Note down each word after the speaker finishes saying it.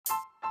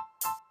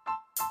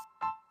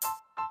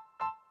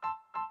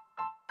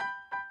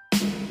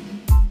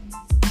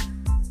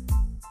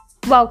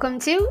Welcome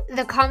to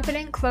the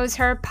Confident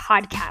Closer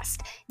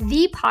podcast,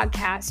 the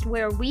podcast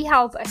where we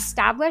help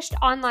established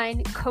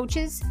online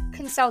coaches,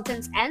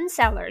 consultants, and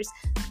sellers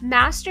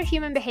master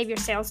human behavior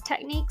sales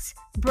techniques,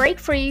 break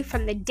free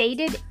from the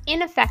dated,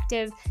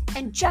 ineffective,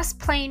 and just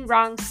plain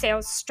wrong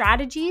sales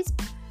strategies,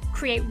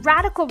 create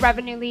radical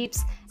revenue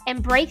leaps,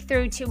 and break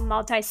through to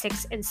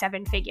multi-6 and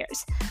 7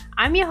 figures.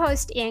 I'm your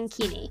host, Ann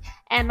Keeney,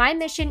 and my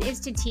mission is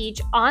to teach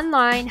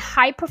online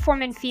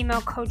high-performing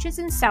female coaches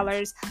and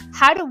sellers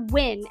how to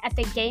win at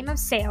the game of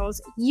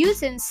sales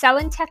using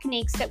selling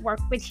techniques that work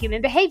with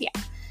human behavior.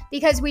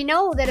 Because we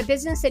know that a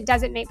business that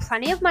doesn't make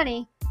plenty of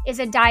money is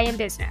a dying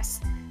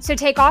business. So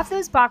take off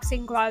those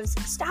boxing gloves,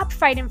 stop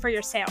fighting for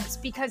your sales,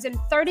 because in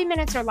 30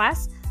 minutes or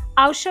less,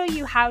 I'll show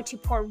you how to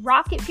pour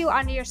rocket fuel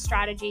onto your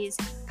strategies,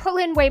 pull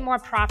in way more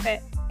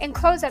profit, and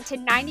close up to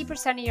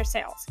 90% of your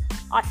sales,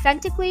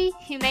 authentically,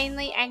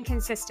 humanely, and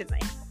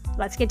consistently.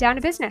 Let's get down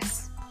to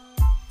business.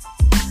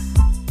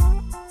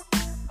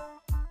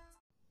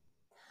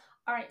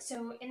 All right,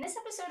 so in this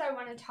episode, I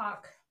want to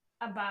talk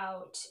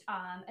about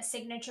a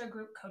signature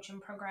group coaching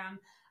program.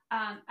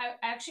 I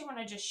actually want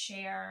to just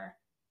share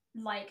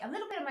like a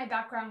little bit of my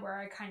background, where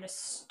I kind of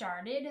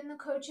started in the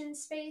coaching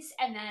space,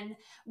 and then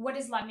what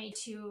has led me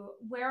to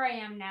where I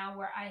am now,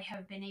 where I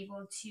have been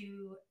able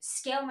to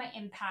scale my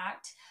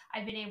impact.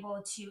 I've been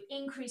able to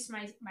increase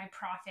my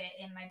profit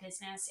in my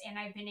business, and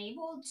I've been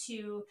able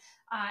to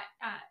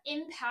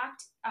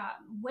impact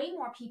way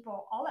more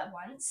people all at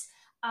once,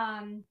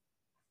 and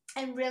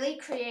really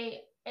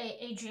create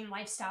a dream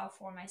lifestyle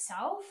for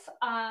myself,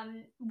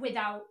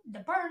 without the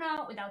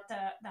burnout, without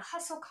the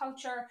hustle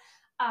culture,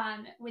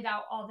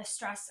 without all the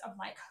stress of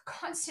like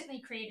constantly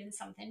creating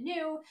something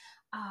new,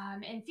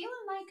 and feeling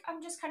like I'm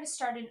just kind of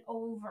starting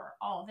over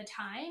all the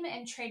time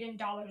and trading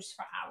dollars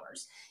for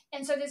hours.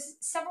 And so there's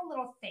several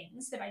little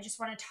things that I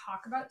just want to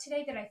talk about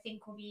today that I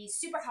think will be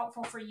super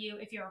helpful for you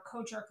if you're a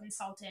coach or a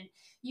consultant,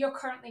 you're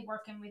currently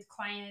working with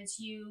clients,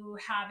 you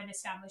have an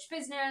established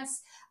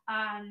business,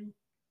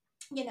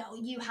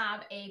 you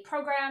have a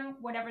program,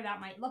 whatever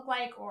that might look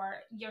like, or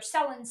you're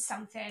selling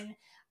something,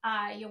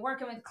 you're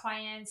working with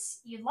clients,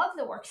 you love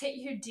the work that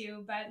you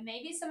do, but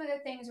maybe some of the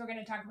things we're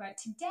going to talk about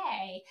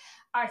today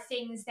are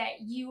things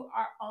that you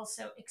are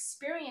also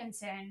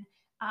experiencing,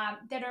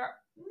 that are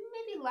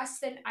maybe less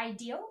than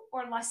ideal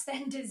or less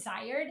than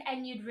desired,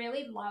 and you'd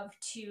really love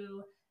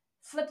to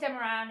flip them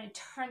around and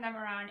turn them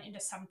around into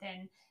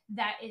something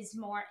that is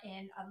more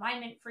in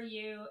alignment for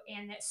you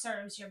and that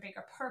serves your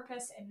bigger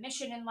purpose and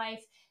mission in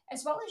life,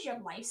 as well as your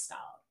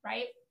lifestyle,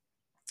 right?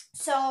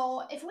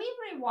 So if we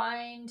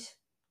rewind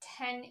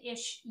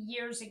 10-ish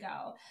years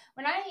ago,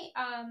 when I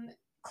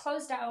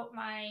closed out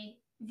my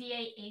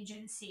VA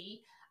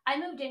agency, I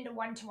moved into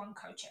one-to-one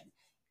coaching.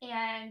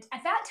 And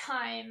at that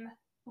time,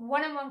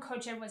 one-on-one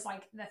coaching was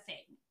like the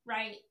thing,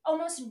 right?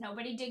 Almost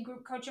nobody did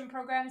group coaching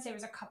programs. There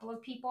was a couple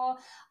of people.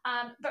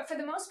 But for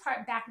the most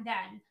part back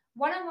then,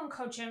 one-on-one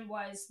coaching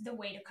was the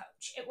way to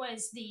coach. It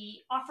was the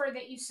offer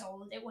that you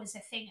sold. It was the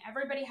thing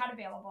everybody had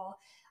available.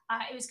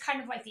 It was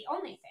kind of like the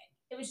only thing.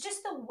 It was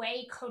just the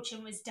way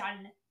coaching was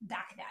done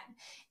back then.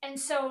 And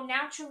so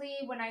naturally,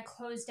 when I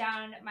closed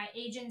down my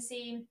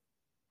agency,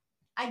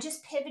 I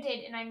just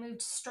pivoted and I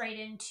moved straight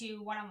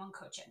into one-on-one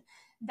coaching.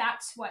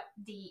 That's what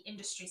the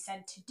industry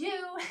said to do,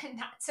 and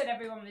that's what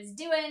everyone was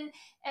doing.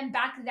 And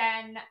back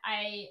then,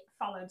 I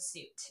followed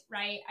suit,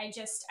 right? I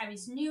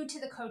was new to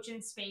the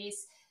coaching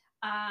space.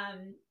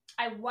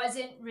 I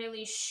wasn't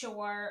really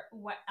sure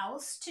what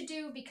else to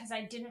do because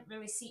I didn't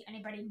really see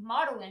anybody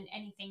modeling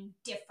anything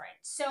different.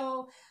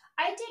 So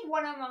I did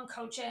one-on-one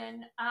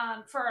coaching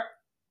for,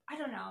 I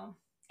don't know,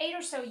 8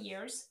 or so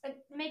years,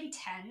 maybe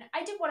 10.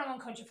 I did one-on-one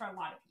coaching for a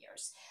lot of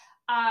years.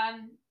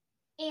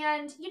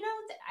 And,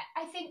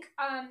 I think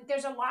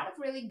there's a lot of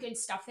really good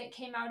stuff that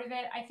came out of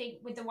it. I think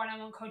with the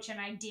one-on-one coaching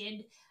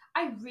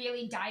I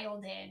really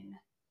dialed in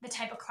the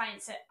type of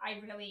clients that I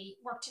really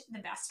worked the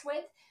best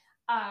with.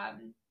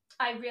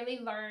 I really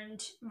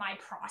learned my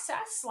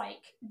process,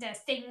 like the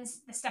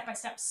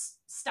step-by-step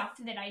stuff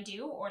that I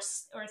do, or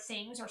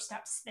things or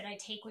steps that I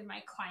take with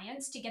my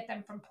clients to get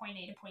them from point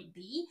A to point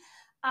B.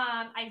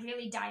 I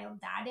really dialed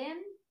that in.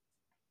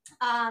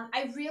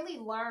 I really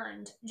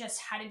learned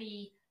just how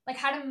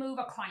to move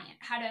a client,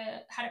 how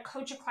to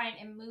coach a client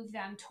and move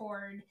them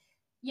toward,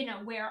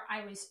 where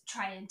I was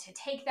trying to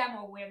take them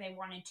or where they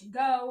wanted to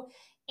go.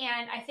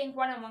 And I think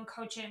one-on-one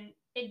coaching,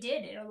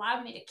 it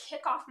allowed me to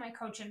kick off my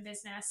coaching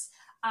business.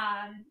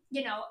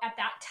 At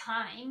that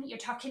time, you're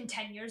talking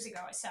 10 years ago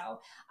or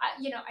so,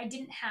 I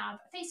didn't have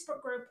a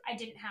Facebook group. I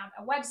didn't have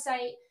a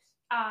website.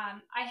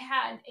 I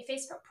had a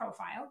Facebook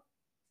profile,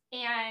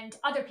 and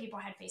other people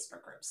had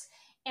Facebook groups.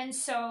 And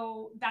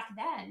so back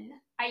then,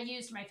 I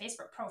used my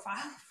Facebook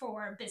profile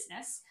for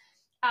business.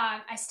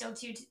 I still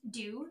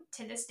do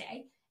to this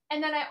day.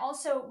 And then I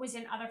also was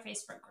in other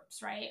Facebook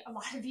groups, right? A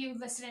lot of you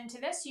listening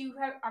to this,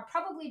 are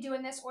probably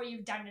doing this, or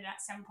you've done it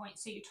at some point,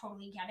 so you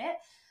totally get it.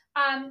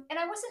 And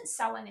I wasn't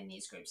selling in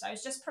these groups. I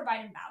was just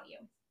providing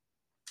value.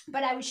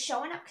 But I was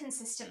showing up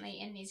consistently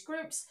in these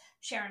groups,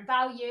 sharing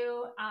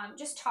value,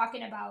 just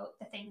talking about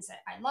the things that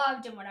I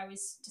loved and what I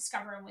was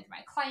discovering with my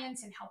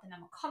clients and helping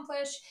them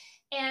accomplish.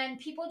 And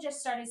people just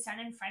started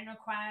sending friend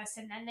requests,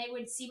 and then they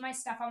would see my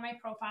stuff on my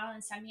profile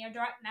and send me a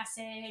direct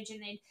message,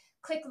 and they'd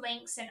click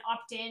links and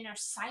opt in or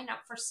sign up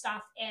for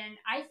stuff. And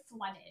I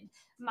flooded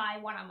my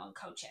one on one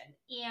coaching.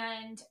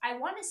 And I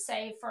want to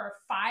say for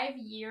 5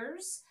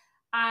 years,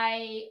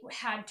 I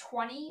had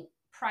 20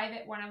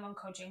 private one on one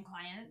coaching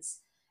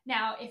clients.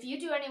 Now, if you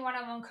do any one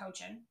on one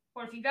coaching,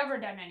 or if you've ever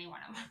done any one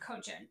on one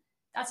coaching,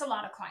 that's a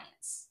lot of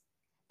clients.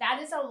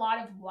 That is a lot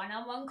of one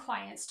on one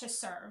clients to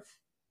serve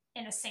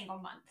in a single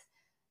month.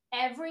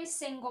 Every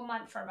single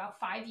month for about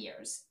 5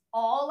 years,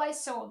 all I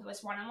sold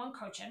was one on one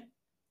coaching.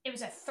 It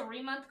was a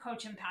 3-month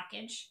coaching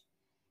package.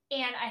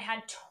 And I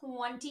had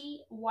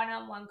 20 one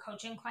on one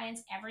coaching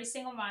clients every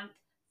single month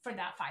for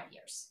that 5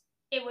 years.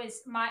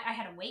 I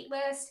had a wait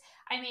list.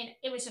 I mean,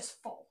 it was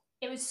just full.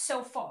 It was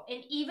so full.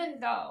 And even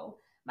though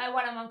my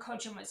one on one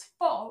coaching was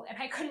full and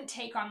I couldn't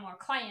take on more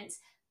clients,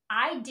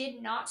 I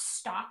did not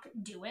stop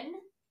doing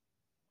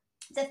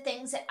the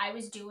things that I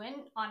was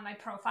doing on my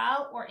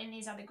profile or in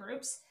these other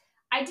groups.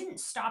 I didn't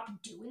stop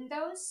doing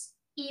those,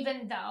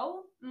 even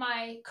though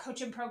my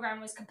coaching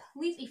program was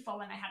completely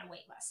full and I had a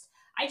wait list.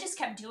 I just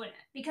kept doing it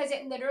because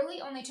it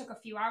literally only took a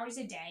few hours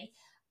a day.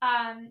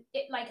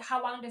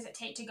 How long does it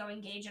take to go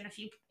engage in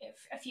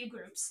a few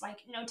groups? Like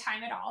no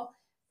time at all.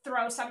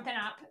 Throw something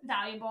up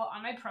valuable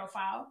on my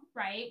profile,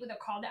 right, with a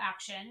call to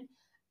action.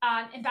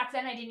 And back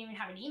then I didn't even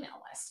have an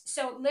email list.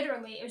 So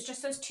literally it was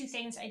just those two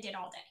things I did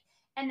all day.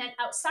 And then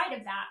outside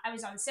of that, I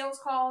was on sales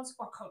calls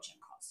or coaching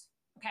calls.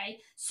 Okay.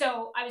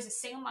 So I was a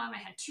single mom. I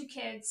had 2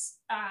 kids.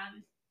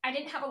 I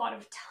didn't have a lot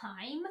of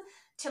time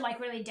to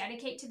like really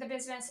dedicate to the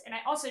business. And I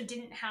also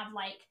didn't have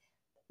like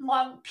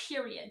long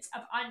periods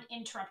of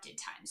uninterrupted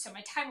time. So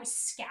my time was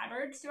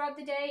scattered throughout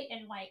the day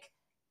in like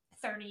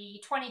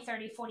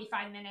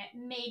 45 minute,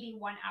 maybe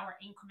 1 hour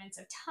increments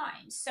of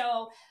time.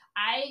 So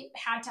I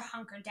had to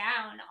hunker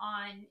down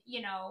on,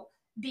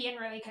 being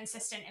really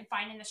consistent and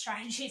finding the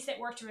strategies that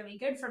worked really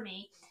good for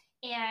me.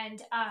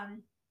 And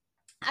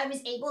I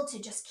was able to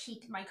just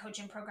keep my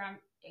coaching program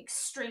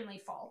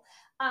extremely full,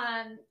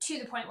 to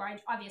the point where I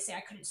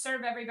couldn't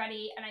serve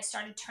everybody, and I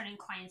started turning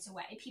clients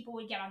away. People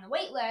would get on the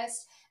wait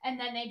list, and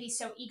then they'd be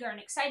so eager and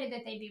excited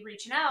that they'd be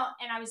reaching out,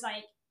 and I was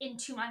like, in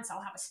 2 months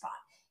I'll have a spot.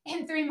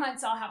 In 3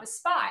 months I'll have a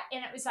spot.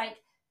 And it was like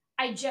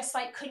I just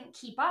like couldn't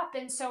keep up.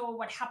 And so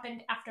what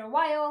happened after a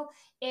while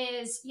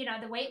is,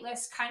 the wait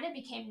list kind of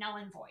became null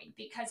and void,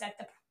 because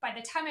by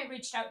the time I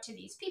reached out to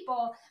these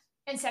people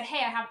and said, hey,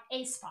 I have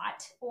a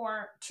spot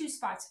or 2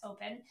 spots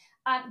open,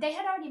 they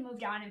had already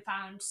moved on and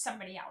found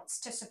somebody else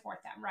to support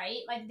them, right?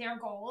 Like their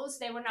goals,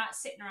 they were not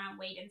sitting around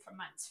waiting for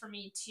months for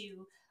me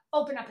to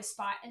open up a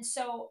spot. And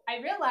so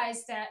I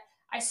realized that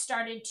I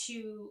started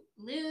to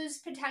lose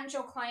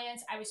potential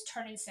clients. I was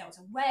turning sales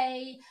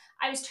away.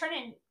 I was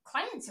turning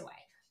clients away.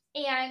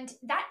 And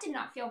that did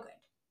not feel good.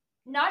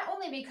 Not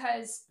only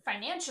because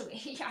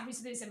financially I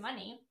was losing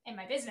money in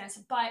my business,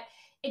 but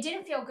it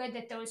didn't feel good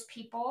that those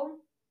people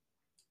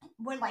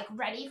were like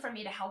ready for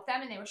me to help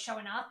them and they were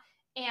showing up.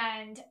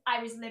 And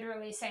I was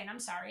literally saying, I'm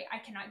sorry, I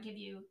cannot give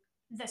you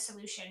the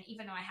solution,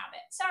 even though I have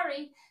it.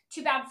 Sorry,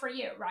 too bad for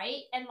you,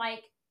 right? And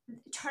like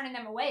turning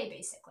them away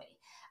basically,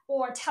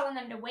 or telling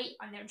them to wait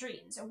on their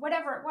dreams or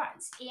whatever it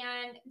was.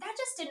 And that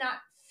just did not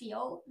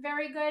feel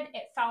very good.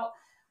 It felt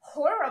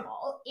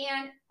horrible.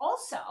 And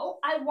also,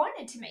 I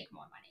wanted to make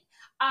more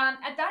money.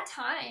 At that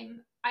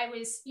time, I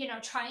was,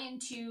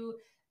 trying to,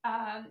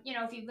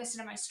 if you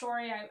listen to my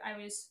story, I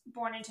was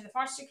born into the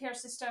foster care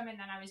system, and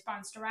then I was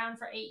bounced around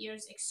for 8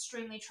 years,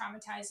 extremely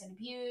traumatized and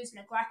abused,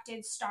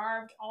 neglected,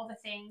 starved, all the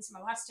things,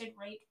 molested,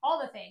 raped, all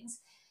the things.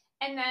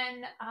 And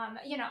then,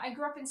 I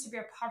grew up in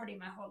severe poverty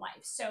my whole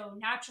life. So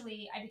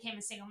naturally, I became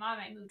a single mom.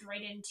 I moved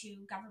right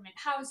into government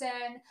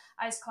housing.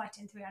 I was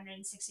collecting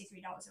 $363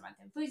 a month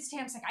in food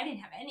stamps. Like I didn't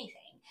have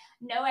anything,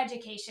 no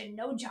education,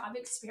 no job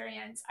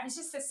experience. I was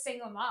just a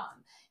single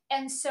mom.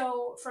 And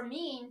so for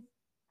me,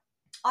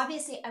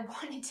 obviously I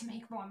wanted to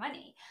make more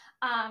money.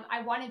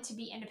 I wanted to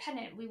be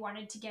independent. We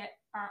wanted to get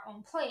our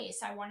own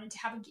place. I wanted to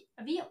have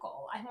a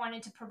vehicle. I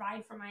wanted to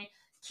provide for my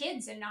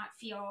kids and not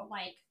feel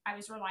like I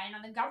was relying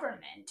on the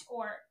government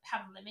or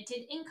have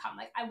limited income.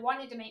 Like I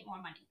wanted to make more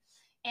money.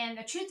 And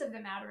the truth of the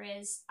matter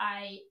is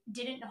I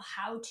didn't know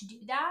how to do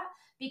that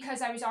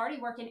because I was already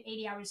working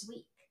 80 hours a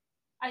week.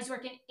 I was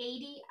working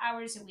 80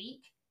 hours a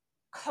week,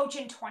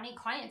 coaching 20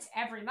 clients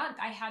every month.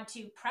 I had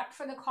to prep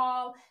for the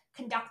call,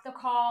 conduct the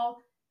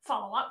call,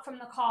 follow up from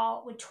the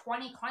call with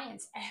 20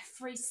 clients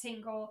every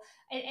single,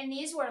 and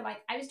these were like,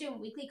 I was doing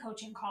weekly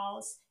coaching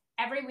calls.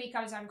 Every week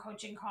I was on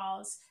coaching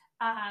calls,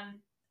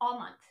 all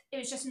month. It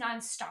was just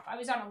nonstop. I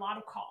was on a lot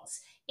of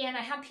calls, and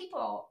I had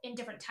people in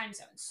different time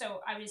zones.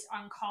 So I was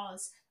on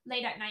calls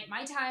late at night,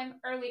 my time,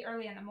 early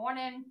in the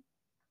morning.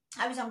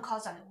 I was on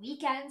calls on the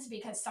weekends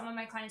because some of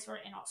my clients were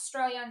in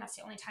Australia and that's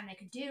the only time they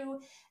could do.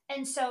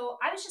 And so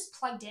I was just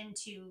plugged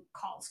into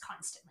calls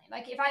constantly.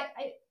 Like if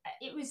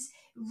it was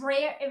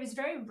rare. It was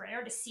very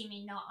rare to see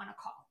me not on a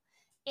call.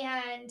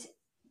 And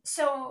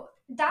so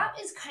that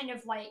is kind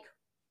of like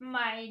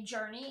my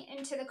journey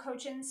into the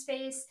coaching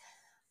space.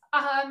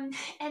 And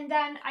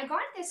then I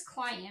got this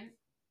client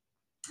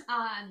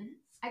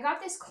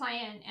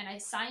and I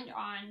signed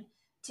on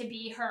to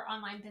be her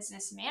online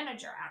business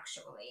manager,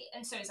 actually.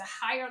 And so it's a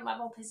higher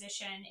level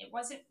position. It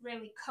wasn't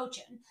really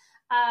coaching.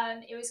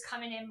 It was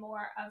coming in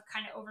more of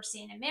kind of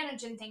overseeing and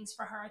managing things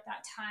for her at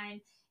that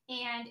time.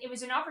 And it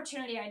was an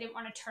opportunity I didn't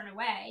want to turn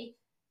away,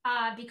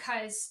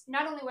 because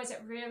not only was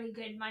it really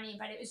good money,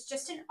 but it was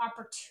just an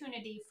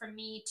opportunity for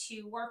me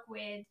to work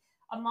with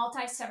a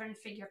multi seven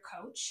figure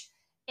coach.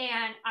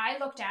 And I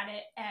looked at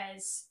it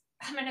as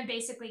I'm going to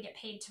basically get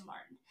paid to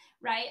learn,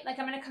 right? Like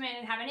I'm going to come in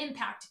and have an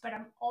impact, but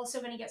I'm also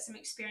going to get some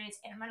experience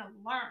and I'm going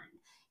to learn.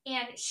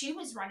 And she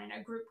was running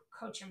a group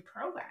coaching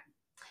program.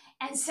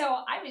 And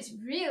so I was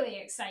really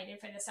excited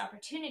for this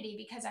opportunity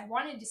because I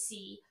wanted to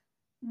see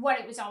what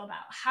it was all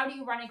about. How do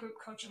you run a group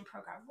coaching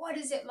program? What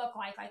does it look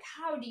like? Like,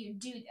 how do you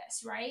do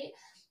this, right?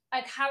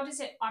 Like, how does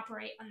it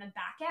operate on the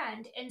back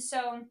end? And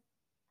so,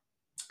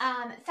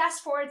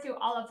 fast forward through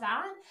all of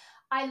that,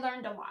 I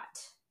learned a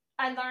lot.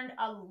 I learned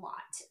a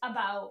lot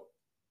about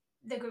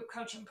the group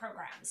coaching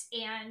programs.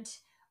 And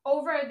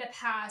over the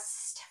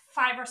past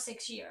 5 or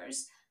 6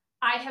 years,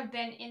 I have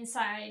been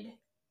inside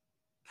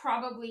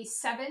probably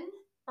 7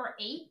 or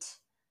 8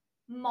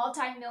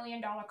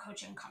 multi-million dollar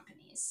coaching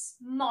companies,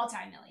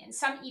 multi-million,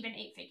 some even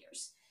 8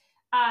 figures.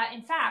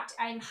 In fact,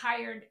 I'm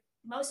hired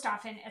most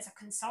often as a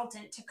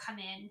consultant to come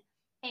in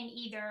and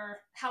either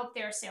help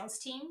their sales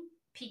team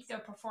peak their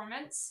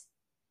performance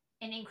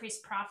and increase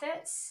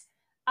profits,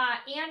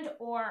 and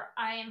or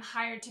I am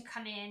hired to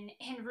come in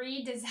and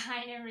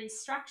redesign and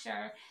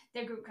restructure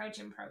the group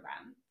coaching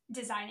program,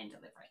 design and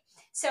delivery.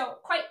 So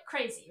quite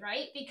crazy,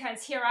 right?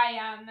 Because here I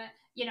am,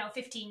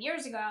 15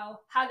 years ago,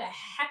 how the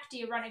heck do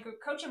you run a group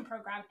coaching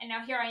program? And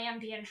now here I am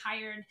being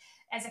hired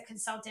as a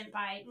consultant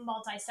by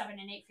multi 7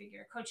 and 8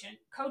 figure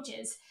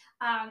coaches,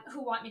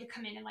 who want me to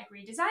come in and like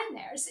redesign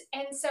theirs.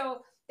 And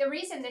so the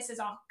reason this has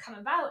all come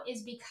about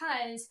is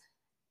because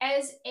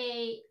as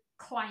a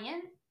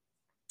client,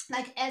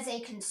 like as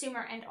a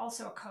consumer and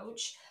also a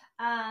coach,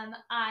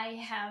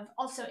 I have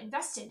also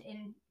invested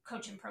in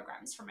coaching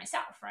programs for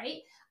myself, right?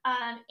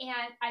 And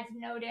I've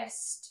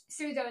noticed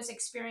through those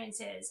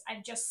experiences,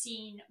 I've just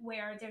seen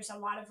where there's a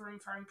lot of room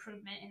for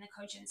improvement in the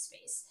coaching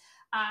space.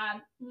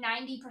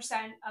 90%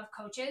 of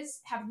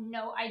coaches have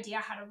no idea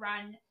how to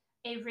run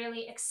a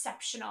really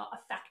exceptional,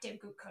 effective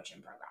group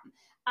coaching program.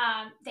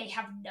 They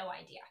have no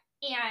idea.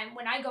 And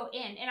when I go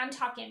in, and I'm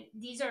talking,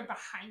 these are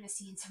behind the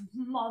scenes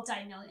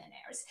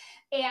multimillionaires,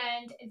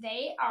 and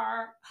they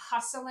are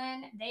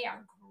hustling, they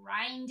are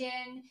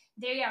grinding,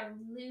 they are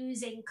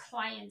losing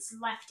clients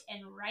left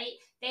and right.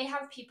 They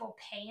have people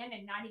paying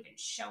and not even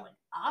showing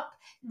up.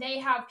 They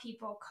have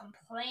people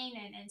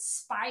complaining and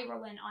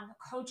spiraling on the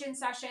coaching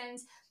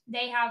sessions.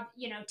 They have,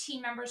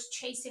 team members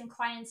chasing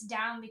clients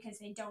down because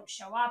they don't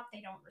show up, they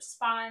don't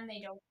respond,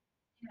 they don't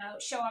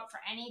show up for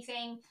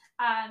anything.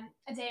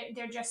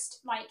 They're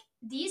just like,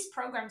 these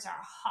programs are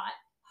a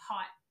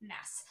hot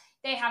mess.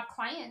 They have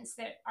clients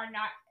that are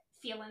not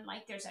feeling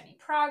like there's any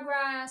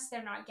progress,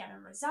 they're not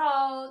getting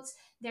results,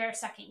 they're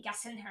second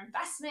guessing their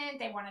investment,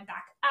 they want to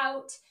back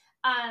out.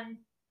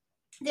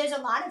 There's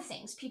a lot of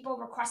things, people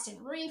requesting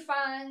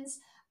refunds,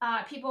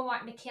 people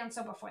wanting to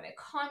cancel before their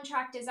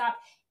contract is up,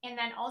 and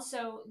then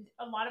also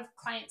a lot of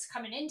clients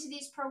coming into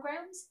these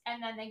programs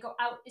and then they go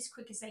out as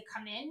quick as they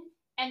come in,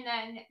 and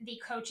then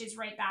the coach is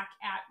right back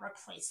at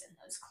replacing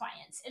those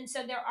clients. And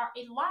so there are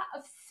a lot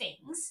of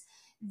things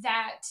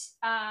that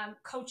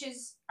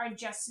coaches are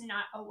just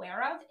not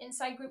aware of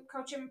inside group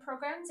coaching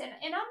programs. And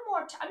I'm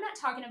not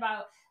talking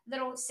about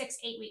little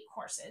 6-8 week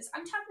courses.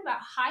 I'm talking about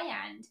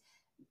high end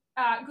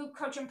group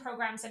coaching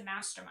programs and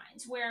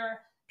masterminds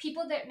where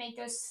people that make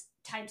those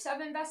types of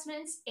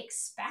investments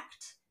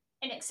expect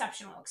an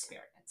exceptional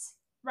experience,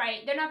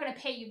 right? They're not going to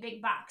pay you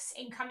big bucks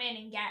and come in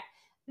and get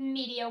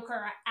mediocre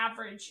or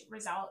average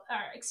result or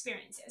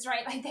experiences,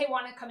 right? Like they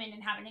want to come in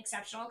and have an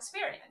exceptional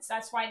experience.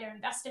 That's why they're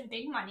investing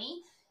big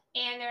money,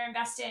 and they're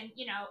investing,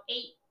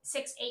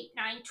 6, 8,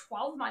 9,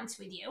 12 months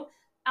with you,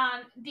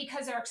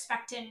 because they're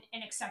expecting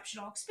an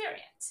exceptional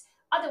experience.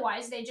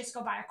 Otherwise, they just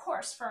go buy a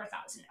course for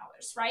 $1,000,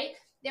 right?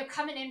 They're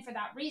coming in for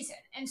that reason.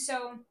 And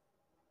so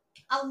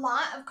a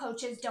lot of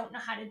coaches don't know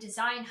how to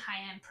design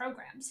high-end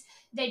programs.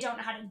 They don't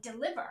know how to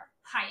deliver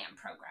high-end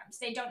programs.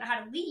 They don't know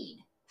how to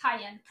lead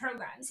high-end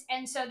programs.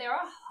 And so they're a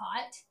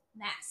hot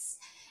mess.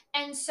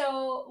 And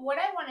so what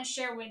I want to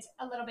share with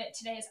a little bit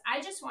today is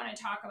I just want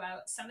to talk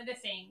about some of the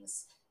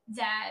things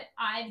that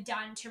I've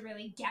done to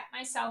really get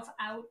myself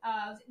out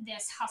of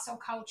this hustle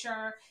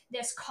culture,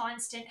 this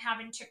constant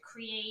having to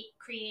create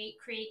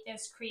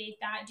this, create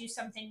that, do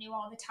something new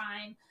all the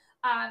time.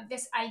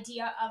 This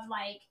idea of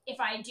like, if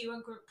I do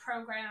a group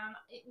program,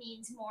 it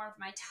means more of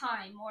my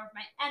time, more of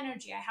my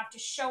energy. I have to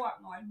show up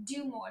more,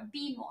 do more,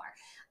 be more.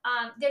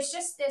 There's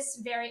just this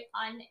very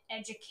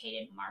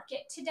uneducated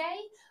market today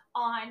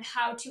on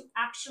how to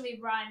actually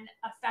run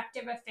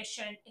effective,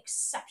 efficient,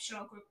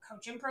 exceptional group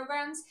coaching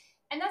programs.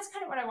 And that's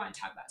kind of what I want to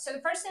talk about. So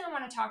the first thing I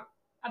want to talk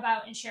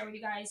about and share with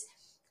you guys,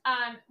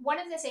 one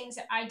of the things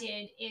that I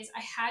did is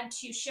I had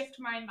to shift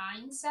my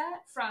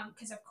mindset from,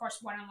 because of course,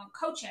 one-on-one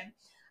coaching,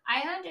 I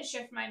had to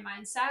shift my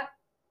mindset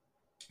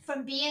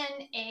from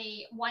being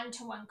a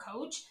one-to-one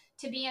coach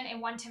to being a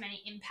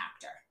one-to-many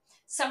impactor.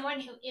 Someone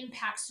who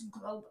impacts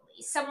globally,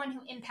 someone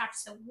who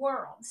impacts the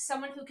world,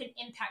 someone who can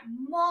impact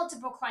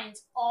multiple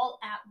clients all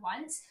at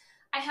once.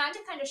 I had to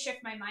kind of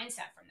shift my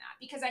mindset from that,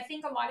 because I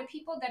think a lot of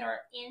people that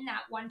are in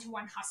that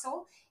one-to-one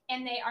hustle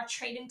and they are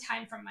trading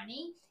time for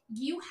money,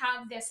 you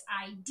have this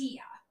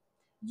idea.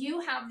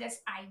 You have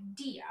this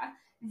idea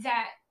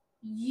that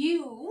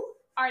you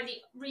are the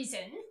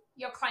reason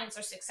your clients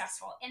are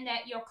successful, and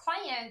that your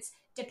clients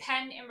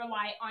depend and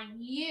rely on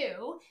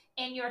you,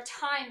 and your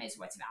time is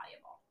what's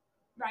valuable,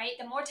 right?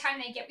 The more time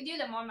they get with you,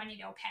 the more money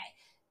they'll pay.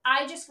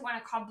 I just want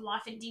to call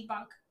bluff and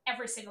debunk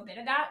every single bit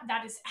of that.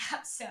 That is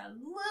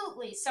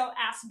absolutely so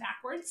ass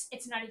backwards.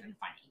 It's not even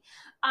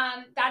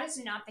funny. That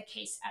is not the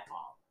case at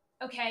all.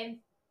 Okay.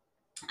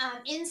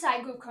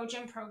 Inside group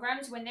coaching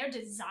programs, when they're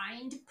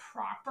designed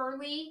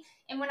properly,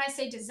 and when I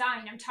say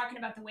design, I'm talking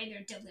about the way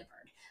they're delivered.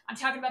 I'm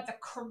talking about the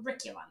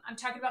curriculum. I'm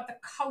talking about the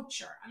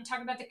culture. I'm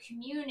talking about the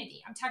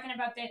community. I'm talking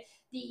about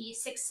the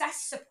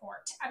success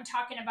support. I'm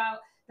talking about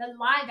the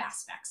live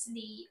aspects,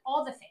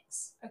 all the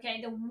things.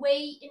 Okay, the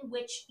way in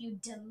which you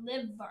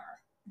deliver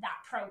that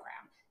program.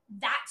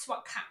 That's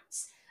what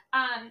counts.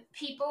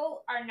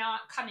 People are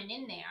not coming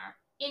in there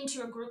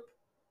into a group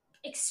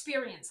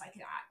experience like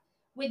that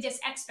with this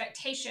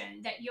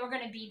expectation that you're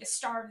going to be the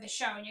star of the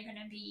show, and you're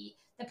going to be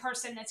the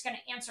person that's going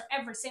to answer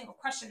every single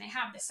question they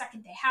have the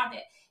second they have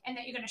it, and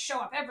that you're going to show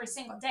up every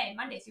single day,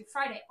 Monday through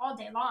Friday, all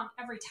day long,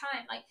 every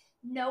time. Like,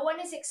 no one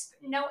is,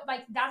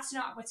 that's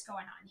not what's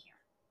going on here.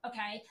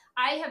 Okay.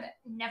 I have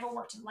never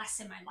worked less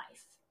in my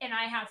life, and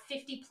I have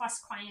 50 plus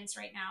clients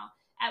right now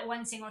at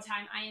one single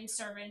time. I am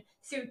serving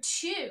through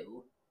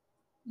 2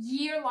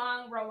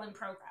 year-long rolling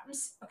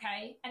programs.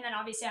 Okay. And then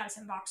obviously I have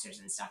some boxers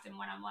and stuff in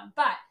one-on-one,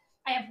 but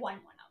I have one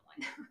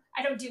one-on-one.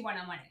 I don't do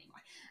one-on-one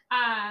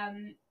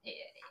anymore.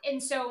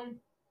 And so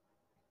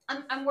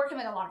I'm working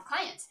with a lot of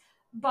clients,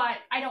 but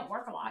I don't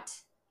work a lot.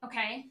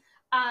 Okay.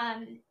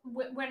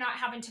 We're not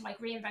having to like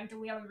reinvent the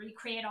wheel and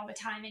recreate all the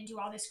time and do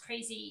all this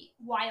crazy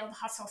wild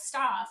hustle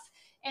stuff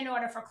in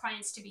order for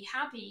clients to be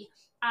happy.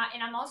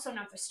 And I'm also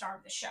not the star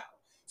of the show.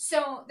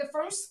 So the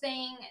first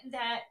thing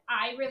that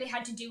I really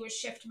had to do was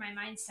shift my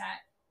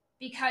mindset,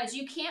 because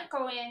you can't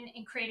go in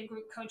and create a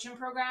group coaching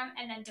program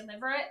and then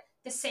deliver it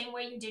the same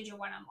way you did your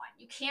one-on-one.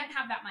 You can't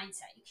have that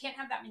mindset. You can't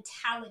have that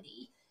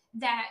mentality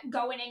that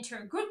going into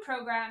a group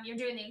program, you're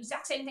doing the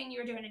exact same thing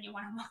you were doing in your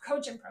one-on-one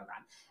coaching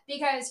program,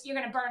 because you're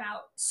going to burn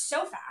out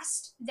so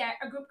fast that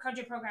a group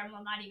coaching program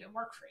will not even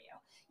work for you.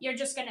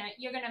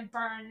 You're going to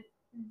burn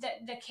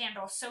the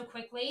candle so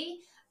quickly.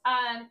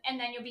 And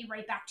then you'll be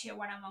right back to your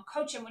one-on-one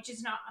coaching, which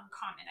is not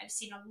uncommon. I've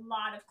seen a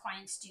lot of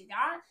clients do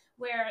that,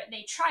 where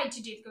they tried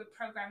to do the group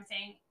program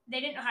thing. They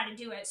didn't know how to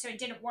do it, so it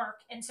didn't work.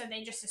 And so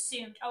they just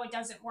assumed, oh, it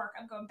doesn't work.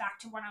 I'm going back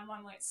to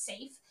one-on-one where it's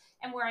safe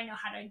and where I know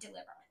how to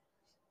deliver.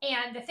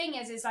 And the thing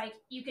is like,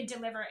 you could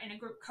deliver in a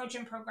group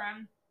coaching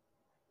program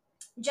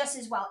just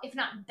as well, if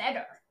not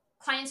better.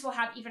 Clients will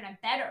have even a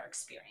better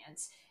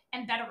experience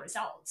and better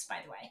results, by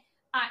the way,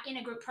 in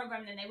a group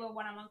program than they will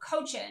one-on-one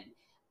coaching.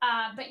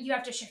 But you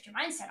have to shift your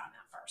mindset on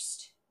that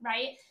first,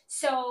 right?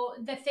 So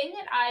the thing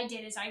that I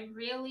did is I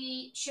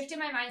really shifted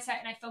my mindset,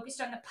 and I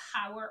focused on the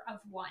power of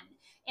one.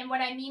 And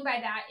what I mean by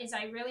that is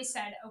I really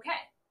said, okay,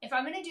 if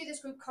I'm going to do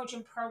this group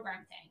coaching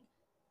program thing,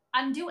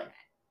 I'm doing it.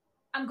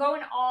 I'm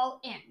going all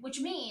in, which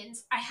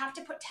means I have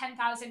to put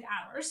 10,000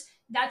 hours.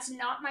 That's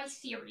not my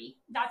theory.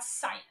 That's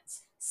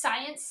science.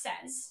 Science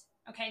says,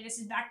 okay, this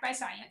is backed by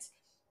science.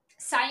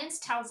 Science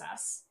tells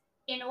us,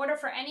 in order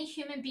for any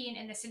human being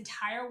in this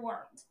entire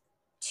world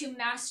to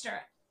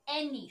master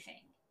anything,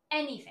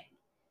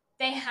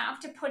 they have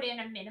to put in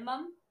a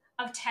minimum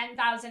of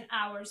 10,000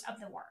 hours of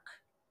the work,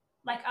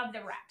 like of the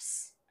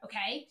reps,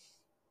 okay?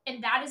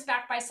 And that is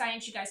backed by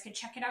science. You guys can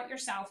check it out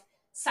yourself.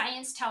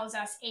 Science tells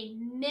us a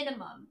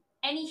minimum,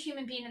 any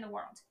human being in the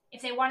world,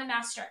 if they want to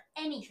master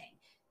anything,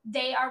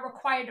 they are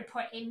required to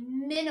put a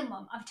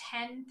minimum of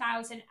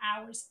 10,000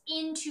 hours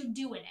into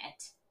doing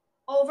it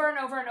over and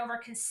over and over,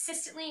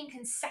 consistently and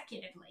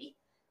consecutively,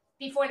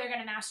 before they're going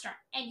to master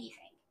anything.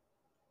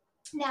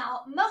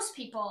 Now, most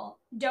people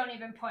don't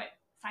even put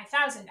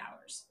 5,000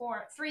 hours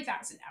or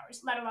 3,000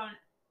 hours, let alone,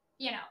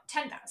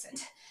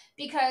 10,000,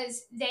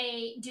 because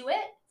they do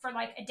it for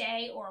like a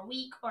day or a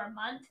week or a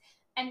month,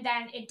 and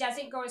then it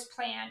doesn't go as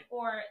planned,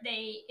 or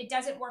it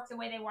doesn't work the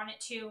way they want it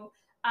to,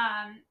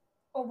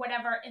 or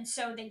whatever. And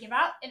so they give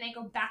up and they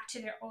go back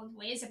to their old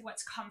ways of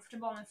what's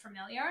comfortable and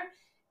familiar.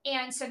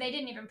 And so they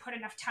didn't even put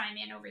enough time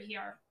in over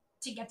here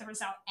to get the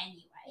result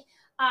anyway.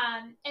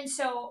 And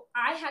so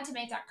I had to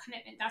make that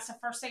commitment. That's the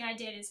first thing I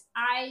did, is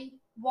I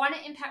want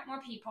to impact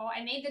more people.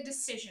 I made the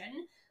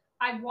decision.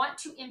 I want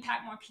to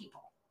impact more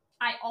people.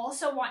 I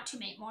also want to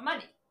make more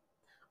money.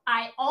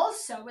 I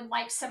also would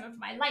like some of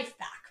my life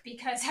back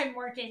because I'm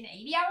working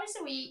 80 hours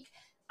a week.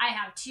 I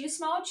have 2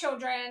 small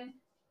children.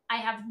 I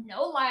have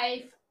no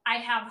life. I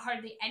have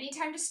hardly any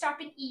time to stop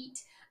and eat.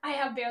 I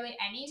have barely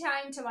any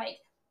time to like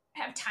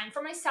have time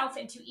for myself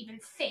and to even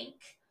think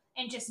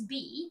and just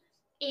be.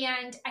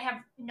 And I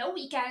have no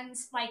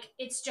weekends. Like,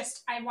 it's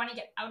just, I want to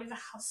get out of the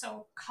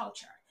hustle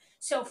culture.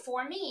 So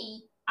for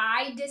me,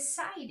 I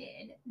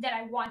decided that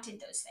I wanted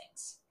those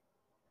things.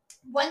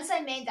 Once I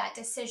made that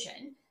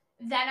decision,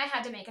 then I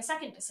had to make a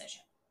second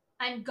decision.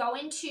 I'm not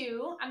going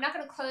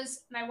to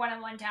close my one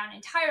on one down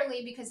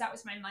entirely because that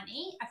was my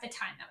money at the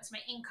time, that was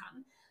my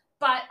income.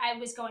 But I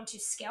was going to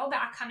scale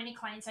back how many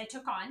clients I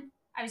took on.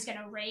 I was going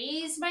to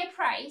raise my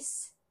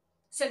price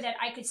so that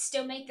I could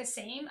still make the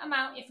same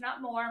amount, if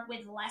not more,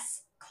 with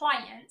less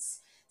clients.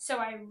 So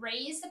I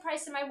raised the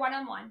price of my one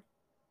on one.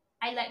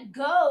 I let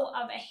go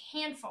of a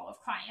handful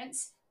of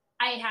clients.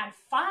 I had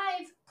 5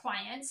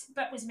 clients,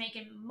 but was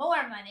making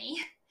more money.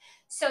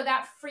 So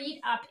that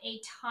freed up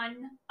a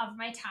ton of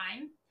my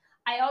time.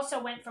 I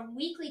also went from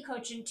weekly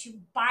coaching to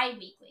bi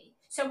weekly.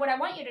 So, what I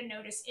want you to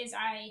notice is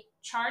I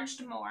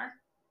charged more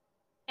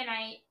and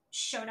I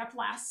showed up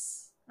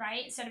less,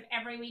 right? Instead of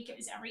every week, it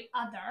was every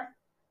other.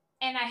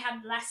 And I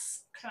had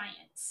less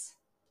clients.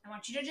 I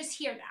want you to just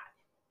hear that.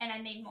 And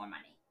I made more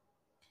money.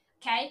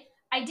 Okay.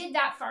 I did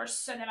that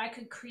first so that I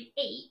could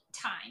create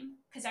time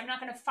because I'm not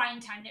going to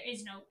find time. There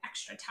is no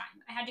extra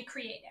time. I had to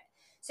create it.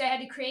 So I had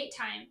to create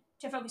time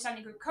to focus on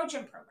the group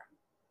coaching program.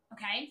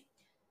 Okay.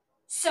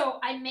 So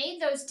I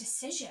made those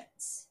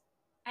decisions.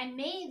 And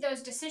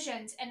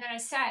then I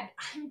said,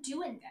 I'm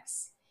doing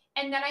this.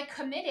 And then I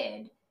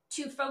committed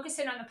to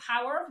focusing on the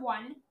power of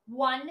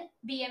one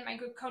being my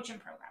group coaching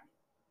program.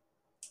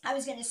 I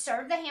was going to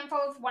serve the handful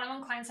of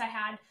one-on-one clients I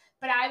had,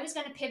 but I was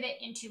going to pivot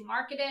into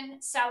marketing,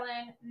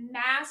 selling,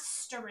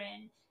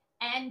 mastering,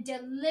 and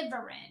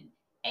delivering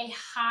a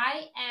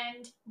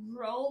high-end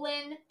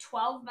rolling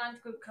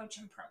 12-month group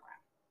coaching program.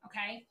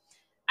 Okay.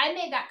 I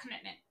made that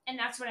commitment and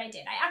that's what I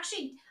did. I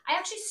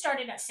actually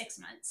started at 6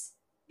 months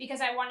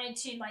because I wanted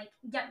to like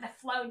get the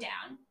flow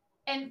down.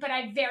 But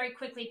I very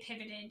quickly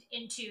pivoted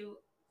into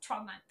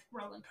 12-month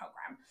rolling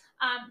program.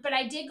 But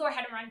I did go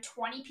ahead and run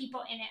 20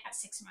 people in it at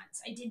 6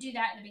 months. I did do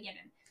that in the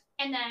beginning.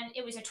 And then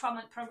it was a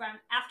 12-month program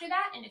after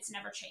that, and it's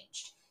never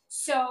changed.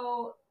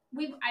 So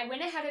I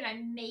went ahead and I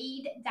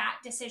made that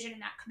decision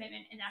and that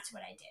commitment, and that's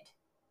what I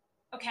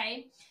did.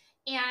 Okay.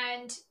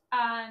 And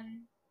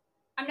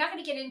I'm not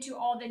going to get into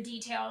all the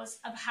details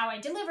of how I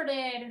delivered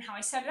it and how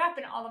I set it up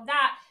and all of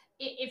that.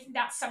 If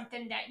that's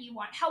something that you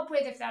want help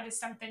with, if that is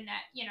something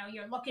that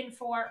you're looking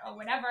for or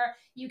whatever,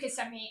 you can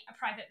send me a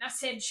private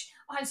message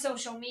on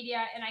social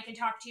media and I can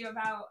talk to you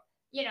about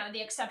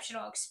the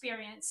exceptional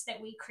experience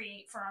that we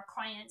create for our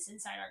clients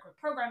inside our group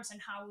programs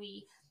and how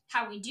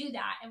we do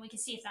that, and we can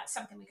see if that's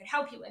something we could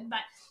help you with.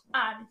 But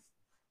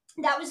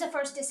that was the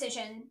first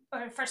decision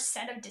or first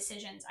set of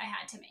decisions I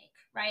had to make.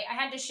 Right, I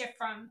had to shift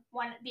from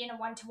being a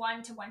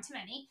one-to-one to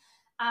one-to-many.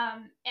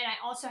 And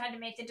I also had to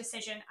make the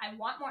decision, I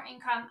want more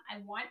income, I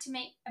want to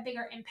make a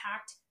bigger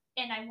impact,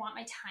 and I want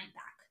my time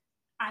back.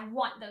 I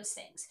want those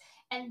things.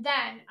 And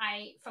then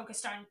I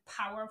focused on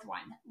power of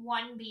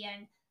one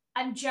being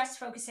I'm just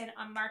focusing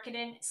on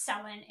marketing,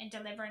 selling, and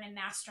delivering and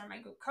mastering my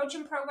group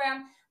coaching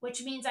program,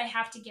 which means I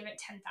have to give it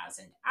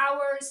 10,000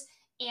 hours,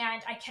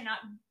 and I cannot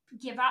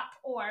give up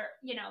or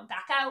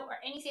back out or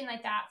anything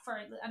like that for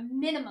a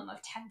minimum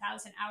of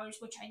 10,000 hours,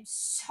 which I'm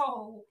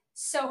so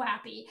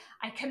happy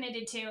I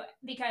committed to,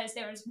 because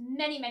there was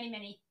many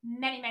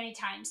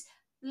times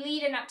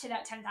leading up to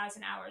that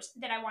 10,000 hours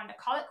that I wanted to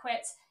call it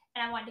quits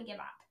and I wanted to give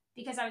up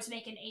because I was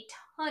making a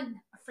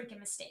ton of freaking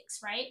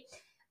mistakes, right?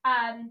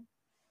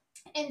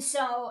 And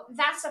so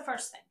that's the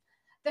first thing.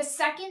 The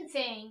second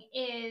thing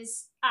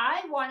is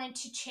I wanted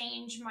to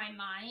change my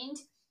mind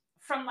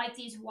from like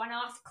these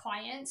one-off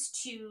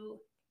clients to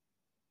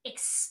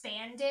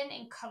expanding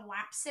and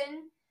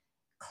collapsing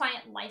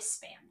client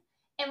lifespan.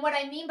 And what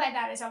I mean by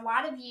that is a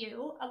lot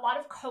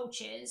of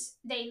coaches,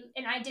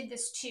 and I did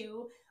this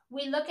too,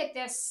 we look at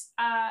this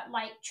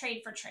like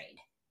trade for trade,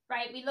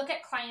 right? We look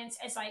at clients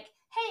as like,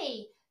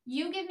 hey,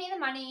 you give me the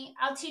money,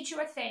 I'll teach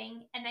you a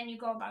thing, and then you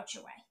go about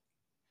your way.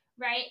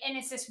 Right. And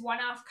it's this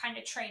one-off kind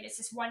of trade. It's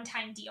this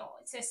one-time deal.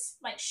 It's this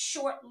like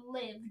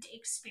short-lived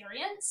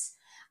experience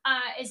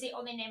is the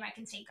only name I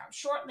can think of.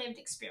 Short-lived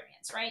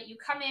experience, right? You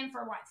come in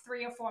for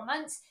 3 or 4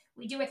 months,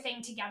 we do a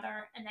thing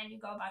together, and then you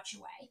go about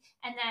your way.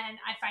 And then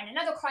I find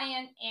another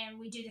client and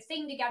we do the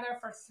thing together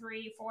for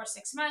 3, 4,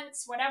 6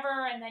 months,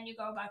 whatever, and then you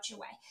go about your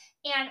way.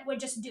 And we're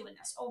just doing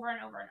this over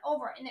and over and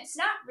over. And it's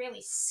not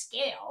really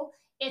scale.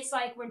 It's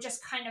like we're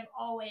just kind of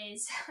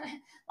always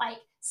like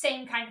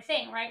same kind of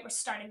thing, right? We're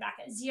starting back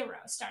at zero.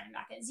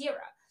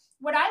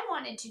 What I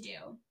wanted to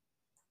do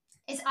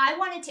is I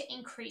wanted to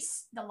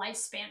increase the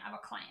lifespan of a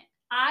client.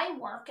 I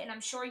work, and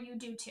I'm sure you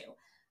do too,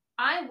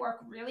 I work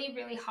really,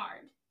 really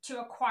hard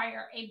to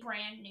acquire a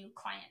brand new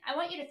client. I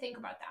want you to think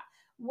about that.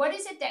 What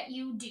is it that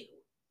you do?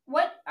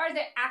 What are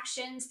the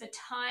actions, the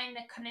time,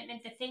 the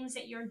commitment, the things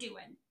that you're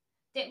doing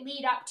that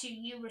lead up to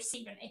you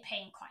receiving a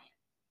paying client.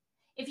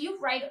 If you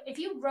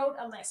wrote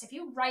a list, if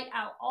you write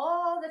out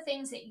all the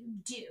things that you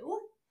do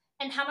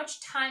and how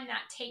much time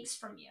that takes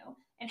from you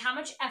and how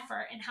much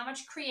effort and how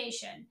much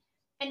creation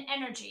and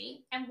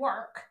energy and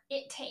work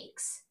it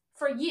takes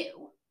for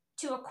you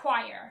to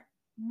acquire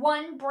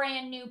one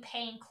brand new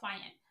paying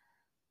client.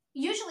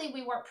 Usually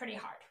we work pretty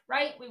hard,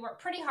 right? We work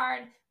pretty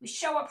hard. We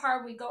show up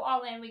hard. We go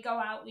all in. We go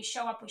out. We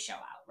show up. We show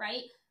out,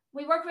 right?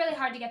 We work really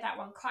hard to get that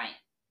one client.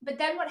 But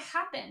then what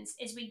happens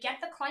is we get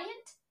the client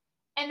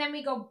and then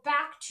we go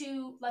back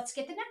to let's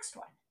get the next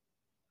one.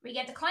 We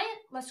get the client.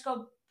 Let's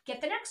go get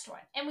the next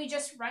one. And we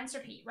just rinse,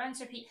 repeat, rinse,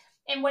 repeat.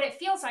 And what it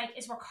feels like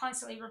is we're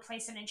constantly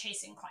replacing and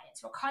chasing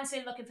clients. We're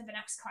constantly looking for the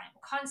next client.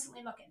 We're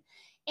constantly looking.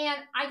 And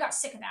I got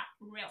sick of that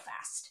real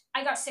fast.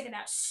 I got sick of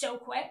that so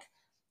quick.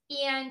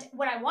 And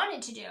what I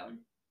wanted to do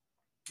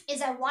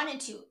is I wanted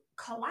to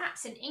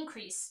collapse and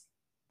increase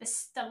the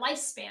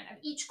lifespan of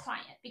each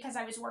client because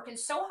I was working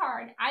so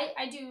hard.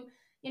 I do,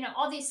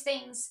 all these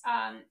things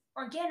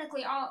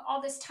organically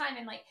all this time.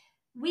 And like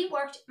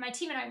my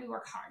team and I, we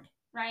work hard,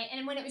 right?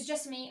 And when it was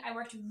just me, I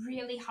worked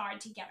really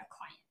hard to get a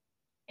client.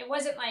 It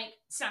wasn't like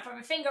snap of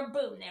a finger,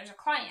 boom, there's a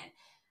client.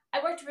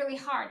 I worked really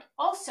hard.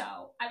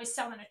 Also, I was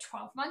selling a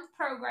 12-month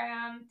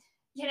program.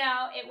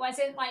 It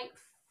wasn't like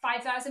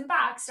 $5,000,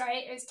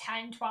 right? It was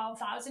 $10,000,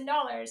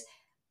 $12,000.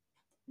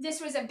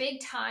 This was a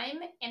big time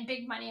and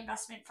big money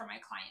investment for my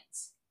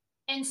clients.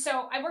 And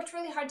so I worked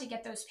really hard to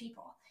get those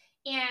people.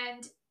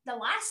 And the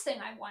last thing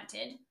I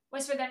wanted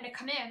was for them to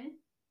come in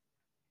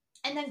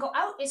and then go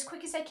out as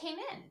quick as I came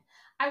in.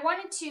 I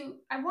wanted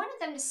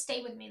them to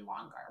stay with me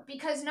longer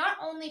because not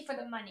only for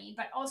the money,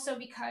 but also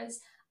because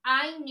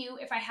I knew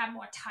if I had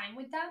more time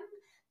with them,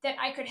 that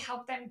I could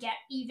help them get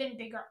even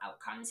bigger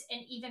outcomes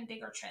and even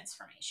bigger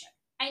transformation.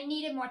 I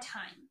needed more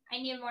time. I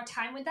needed more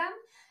time with them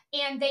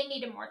and they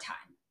needed more time,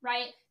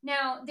 right?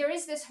 Now, there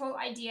is this whole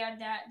idea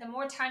that the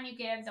more time you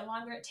give, the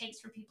longer it takes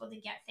for people to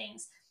get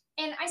things.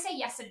 And I say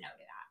yes and no to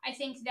that. I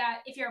think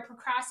that if you're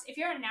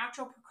a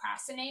natural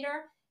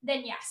procrastinator,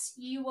 then yes,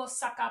 you will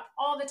suck up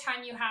all the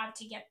time you have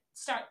to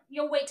start.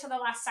 You'll wait till the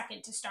last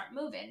second to start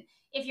moving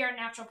if you're a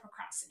natural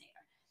procrastinator.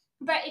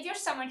 But if you're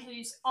someone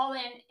who's all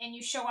in and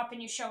you show up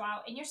and you show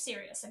out and you're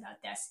serious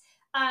about this,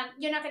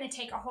 you're not going to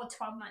take a whole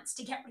 12 months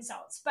to get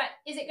results. But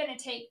is it going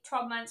to take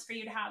 12 months for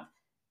you to have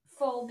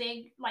full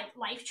big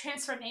life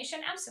transformation?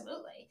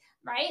 Absolutely,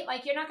 right?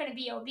 Like you're not going to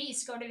be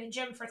obese, go to the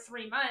gym for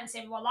 3 months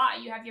and voila,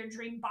 you have your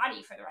dream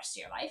body for the rest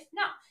of your life.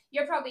 No,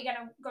 you're probably going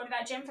to go to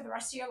that gym for the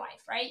rest of your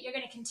life, right? You're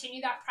going to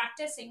continue that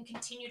practice and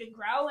continue to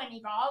grow and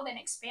evolve and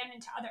expand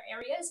into other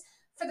areas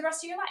for the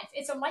rest of your life.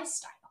 It's a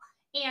lifestyle.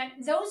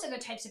 And those are the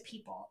types of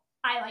people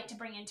I like to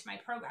bring into my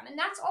program. And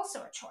that's also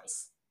a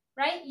choice,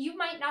 right? You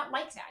might not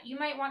like that. You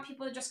might want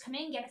people to just come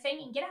in, get a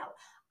thing and get out.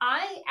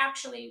 I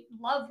actually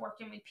love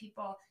working with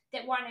people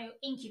that want to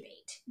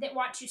incubate, that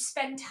want to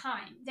spend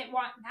time, that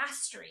want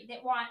mastery,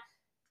 that want,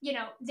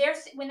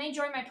 when they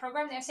join my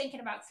program, they're thinking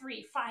about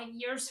 3-5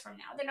 years from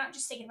now. They're not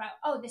just thinking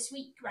about, this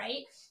week,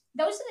 right?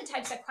 Those are the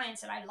types of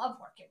clients that I love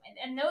working with.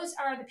 And those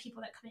are the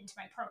people that come into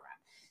my program.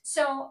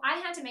 So I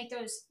had to make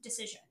those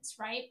decisions,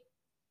 right?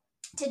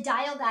 To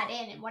dial that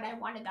in and what I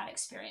wanted that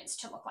experience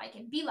to look like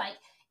and be like.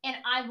 And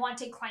I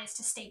wanted clients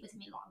to stay with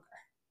me longer.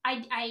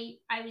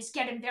 I was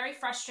getting very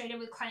frustrated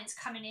with clients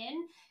coming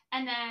in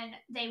and then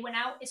they went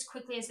out as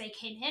quickly as they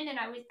came in. And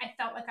I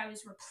felt like I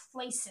was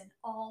replacing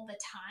all the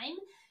time.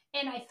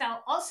 And I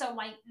felt also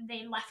like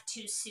they left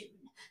too soon.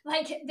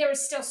 Like there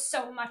was still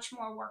so much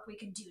more work we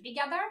could do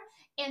together.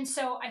 And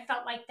so I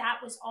felt like that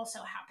was also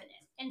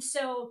happening. And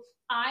so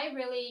I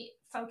really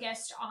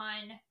focused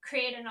on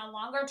creating a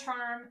longer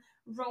term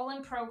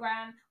rolling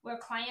program where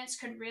clients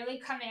could really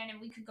come in and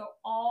we could go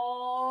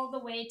all the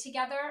way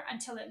together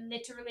until it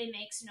literally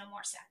makes no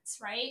more sense,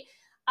 right?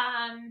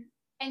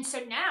 And so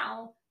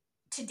now,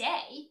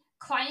 today,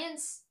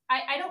 clients,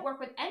 I don't work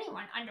with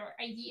anyone under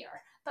a year,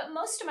 but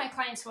most of my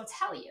clients will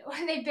tell you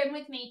they've been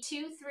with me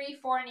 2, 3,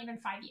 4, and even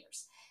 5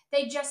 years.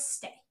 They just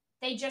stay.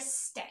 They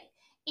just stay.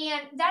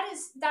 And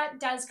that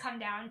does come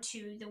down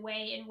to the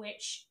way in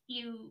which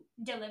you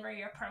deliver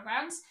your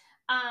programs,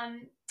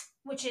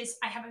 which is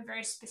I have a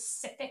very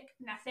specific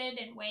method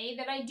and way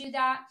that I do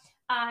that.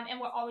 And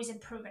we're always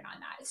improving on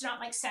that. It's not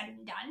like said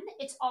and done.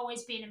 It's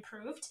always being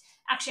improved.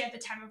 Actually, at the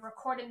time of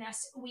recording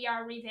this, we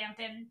are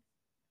revamping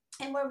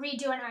and we're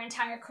redoing our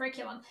entire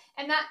curriculum.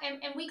 And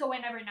we go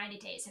in every 90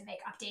 days and make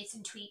updates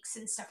and tweaks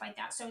and stuff like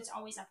that. So it's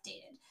always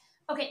updated.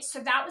 Okay, so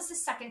that was the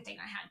second thing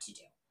I had to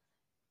do.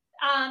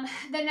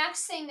 The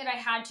next thing that I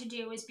had to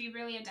do is be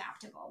really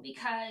adaptable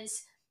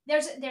because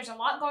there's a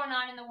lot going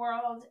on in the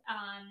world.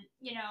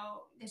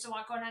 There's a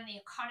lot going on in the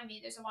economy.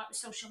 There's a lot of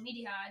social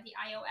media, the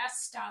iOS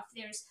stuff.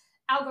 There's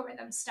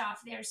algorithm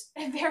stuff. There's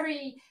a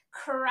very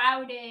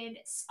crowded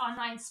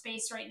online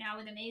space right now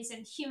with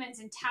amazing humans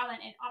and talent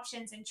and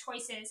options and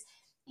choices.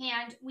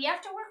 And we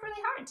have to work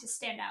really hard to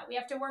stand out. We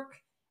have to work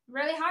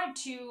really hard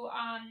to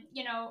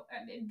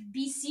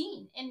be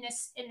seen in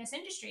this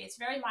industry. It's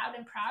very loud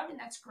and proud, and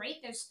that's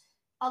great. There's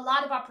a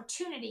lot of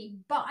opportunity,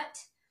 but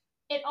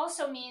it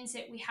also means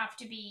that we have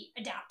to be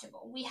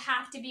adaptable. We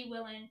have to be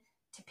willing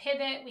to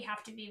pivot. We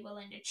have to be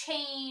willing to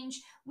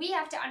change. We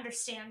have to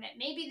understand that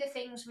maybe the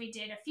things we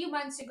did a few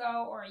months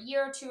ago or a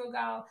year or two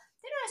ago,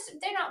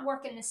 they're not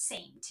working the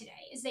same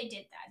today as they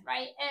did then,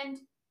 right? And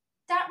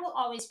that will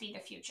always be the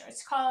future.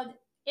 It's called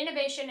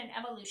innovation and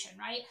evolution,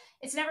 right?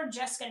 It's never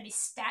just going to be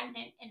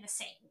stagnant and the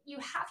same. You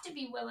have to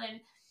be willing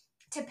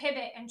to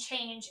pivot and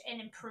change and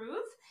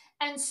improve.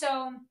 And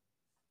so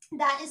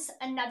that is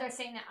another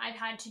thing that I've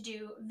had to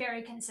do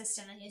very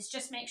consistently, is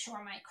just make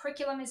sure my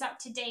curriculum is up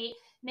to date,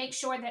 make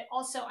sure that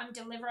also I'm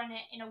delivering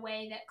it in a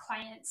way that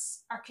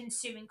clients are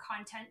consuming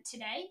content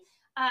today,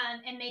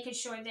 and making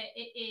sure that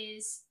it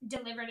is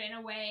delivered in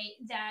a way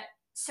that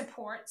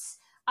supports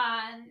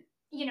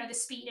the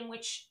speed in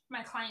which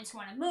my clients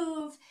want to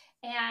move,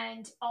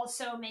 and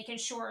also making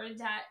sure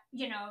that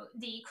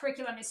the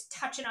curriculum is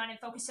touching on and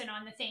focusing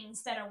on the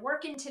things that are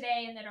working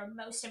today and that are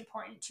most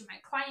important to my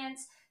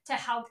clients to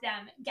help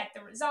them get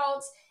the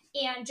results,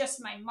 and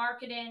just my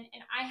marketing.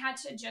 And I had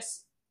to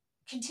just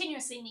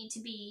continuously need to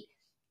be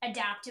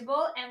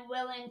adaptable and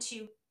willing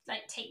to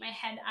like take my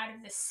head out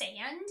of the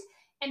sand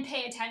and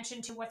pay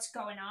attention to what's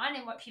going on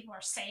and what people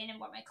are saying and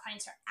what my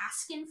clients are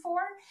asking for.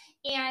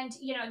 And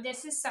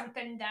this is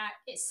something that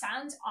it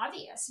sounds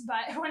obvious,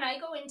 but when I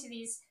go into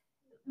these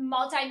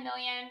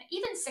multi-million,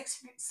 even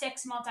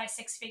multi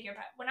six figure,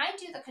 but when I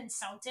do the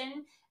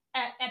consulting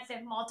at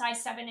the multi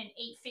 7 and 8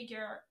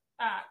 figure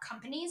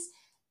companies,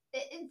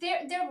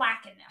 they're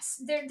lacking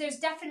this. There's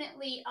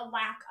definitely a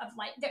lack of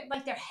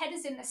like their head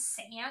is in the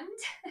sand,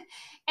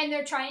 and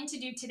they're trying to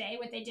do today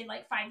what they did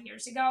like 5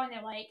 years ago, and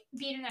they're like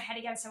beating their head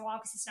against the wall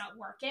because it's not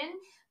working.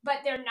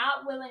 But they're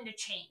not willing to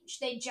change.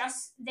 They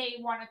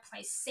want to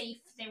play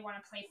safe. They want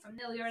to play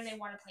familiar. They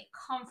want to play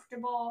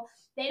comfortable.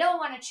 They don't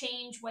want to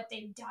change what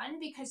they've done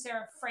because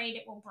they're afraid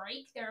it will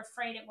break. They're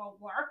afraid it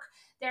won't work.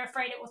 They're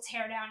afraid it will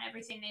tear down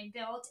everything they've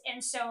built,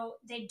 and so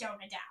they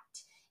don't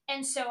adapt.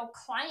 And so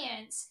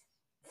clients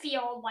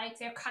feel like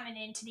they're coming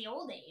into the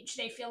old age.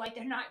 They feel like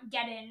they're not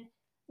getting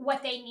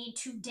what they need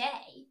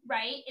today,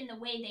 right? In the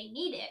way they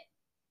need it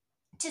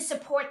to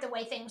support the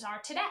way things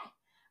are today,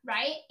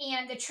 right?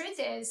 And the truth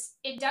is,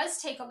 it does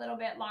take a little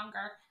bit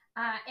longer,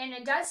 and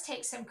it does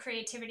take some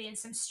creativity and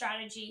some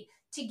strategy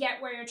to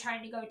get where you're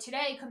trying to go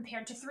today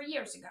compared to 3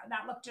 years ago.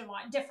 That looked a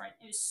lot different.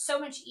 It was so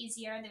much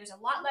easier. There was a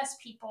lot less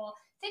people.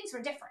 Things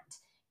were different.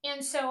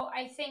 And so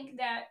I think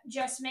that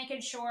just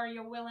making sure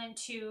you're willing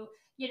to,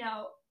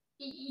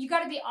 you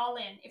got to be all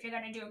in if you're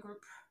going to do a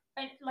group,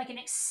 like an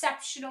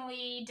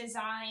exceptionally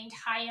designed,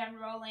 high-end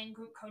rolling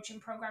group coaching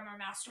program or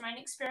mastermind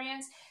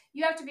experience.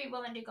 You have to be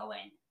willing to go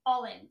in,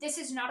 all in. This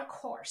is not a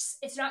course.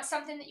 It's not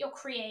something that you'll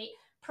create,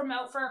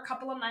 promote for a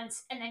couple of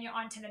months, and then you're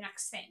on to the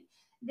next thing.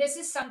 This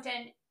is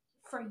something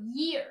for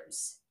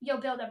years you'll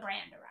build a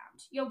brand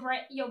around.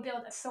 You'll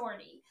build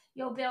authority.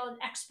 You'll build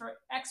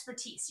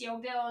expertise.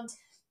 You'll build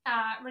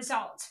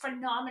results,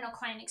 phenomenal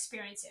client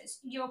experiences.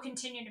 You'll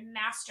continue to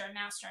master.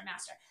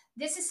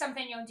 This is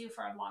something you'll do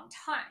for a long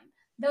time.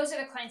 Those are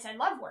the clients I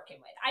love working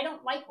with. I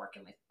don't like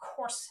working with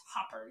course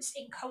hoppers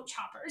and coach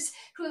hoppers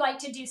who like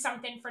to do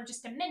something for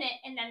just a minute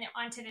and then they're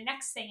on to the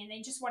next thing and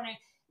they just want to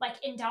like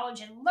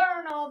indulge and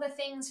learn all the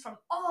things from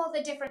all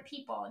the different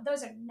people.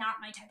 Those are not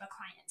my type of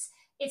clients.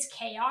 It's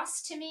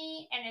chaos to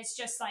me, and it's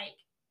just like,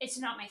 it's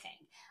not my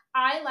thing.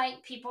 I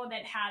like people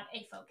that have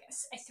a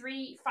focus, a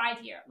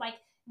 3-5 year, like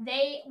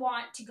they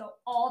want to go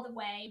all the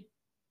way.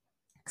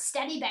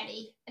 Steady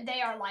Betty,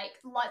 they are like,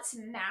 let's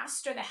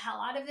master the hell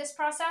out of this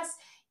process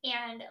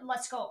and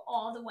let's go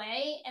all the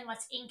way and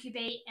let's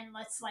incubate and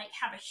let's like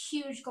have a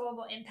huge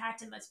global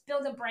impact and let's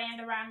build a brand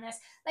around this.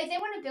 Like they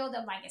want to build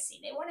a legacy.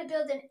 They want to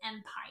build an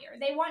empire.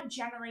 They want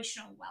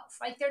generational wealth.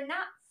 Like they're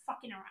not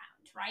fucking around,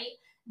 right?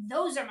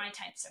 Those are my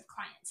types of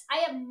clients. I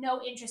have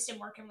no interest in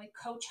working with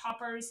coach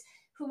hoppers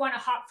who want to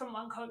hop from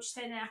one coach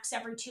to the next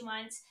every 2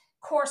 months,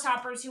 course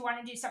hoppers who want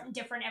to do something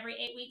different every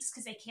 8 weeks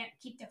because they can't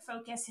keep their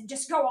focus and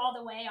just go all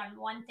the way on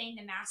one thing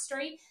to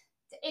mastery.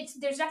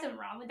 There's nothing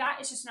wrong with that.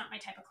 It's just not my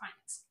type of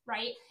clients,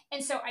 right?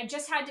 And so I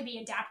just had to be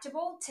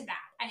adaptable to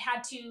that. I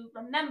had to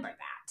remember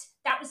that.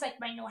 That was like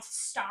my North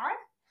Star.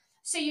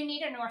 So you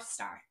need a North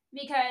Star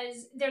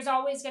because there's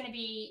always going to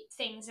be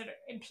things that are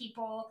in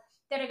people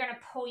that are going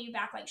to pull you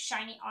back, like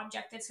shiny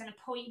object that's going to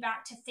pull you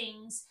back to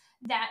things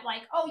that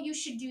like, oh, you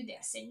should do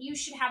this and you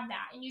should have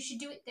that and you should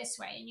do it this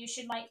way and you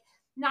should like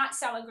not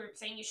sell a group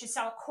thing, you should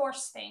sell a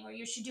course thing, or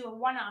you should do a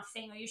one-off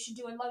thing, or you should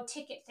do a low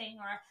ticket thing,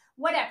 or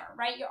whatever,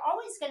 right? You're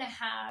always going to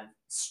have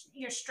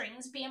your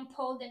strings being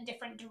pulled in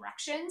different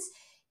directions,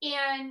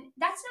 and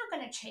that's not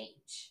going to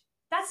change.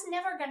 That's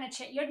never going to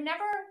change. You're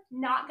never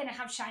not going to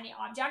have shiny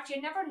object.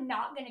 You're never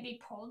not going to be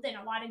pulled in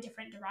a lot of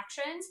different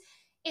directions.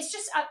 It's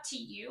just up to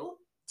you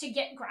to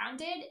get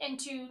grounded and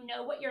to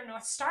know what your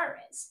North Star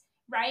is,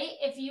 right?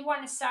 If you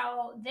want to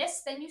sell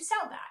this, then you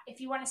sell that. If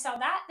you want to sell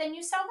that, then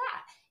you sell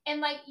that. And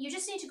like, you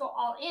just need to go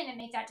all in and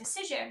make that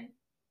decision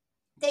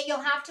that you'll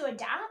have to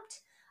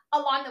adapt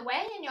along the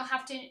way, and you'll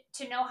have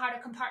to know how to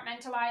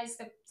compartmentalize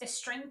the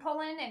string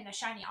pulling and the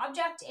shiny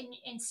object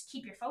and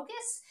keep your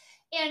focus.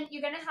 And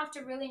you're going to have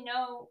to really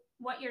know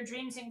what your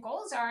dreams and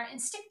goals are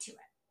and stick to it,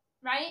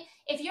 right?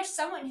 If you're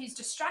someone who's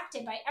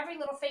distracted by every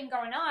little thing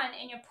going on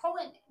and you're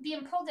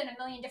being pulled in a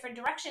million different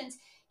directions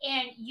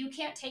and you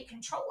can't take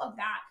control of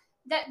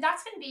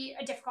that's going to be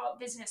a difficult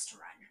business to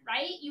run,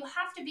 right? You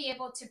have to be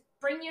able to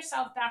bring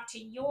yourself back to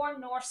your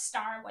North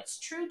Star, what's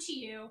true to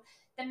you,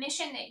 the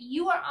mission that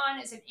you are on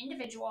as an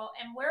individual,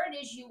 and where it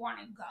is you want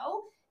to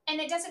go. And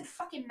it doesn't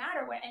fucking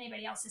matter what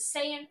anybody else is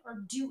saying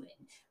or doing,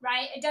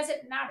 right? It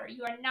doesn't matter.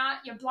 You are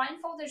not, your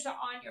blindfolders are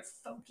on, you're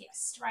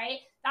focused, right?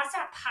 That's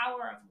that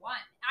power of one.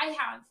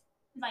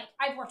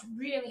 I've worked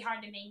really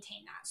hard to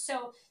maintain that.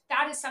 So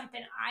that is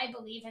something I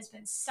believe has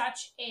been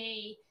such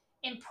a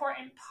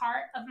important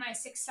part of my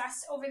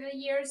success over the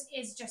years,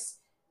 is just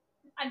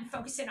I'm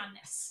focusing on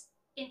this.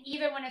 And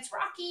even when it's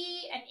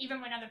rocky, and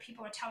even when other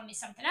people are telling me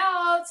something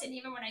else, and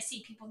even when I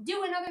see people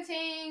doing other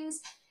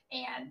things,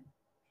 and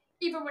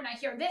even when I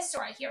hear this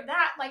or I hear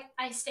that, like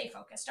I stay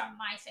focused on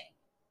my thing.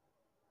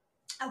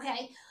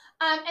 Okay.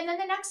 And then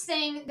the next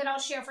thing that I'll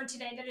share for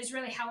today that has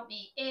really helped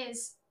me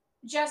is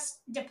just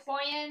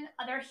deploying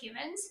other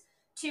humans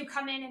to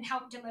come in and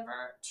help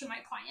deliver to my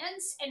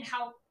clients and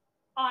help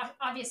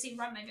obviously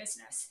run my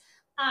business.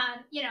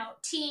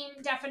 Team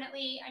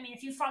definitely. I mean,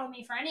 if you follow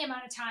me for any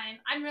amount of time,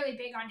 I'm really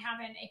big on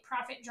having a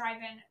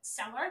profit-driven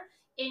seller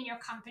in your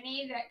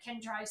company that can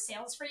drive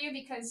sales for you,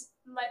 because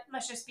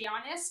let's just be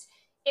honest,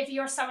 if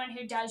you're someone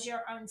who does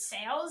your own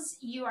sales,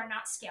 you are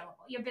not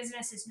scalable. Your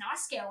business is not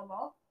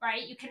scalable,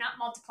 right? You cannot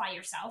multiply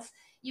yourself.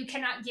 You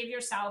cannot give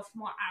yourself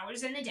more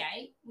hours in the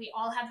day. We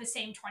all have the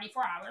same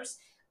 24 hours.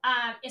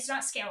 It's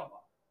not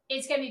scalable.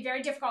 It's going to be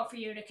very difficult for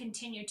you to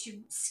continue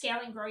to scale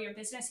and grow your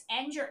business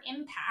and your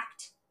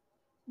impact,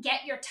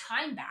 get your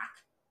time back,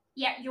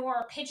 yet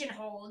you're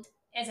pigeonholed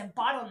as a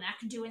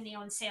bottleneck doing your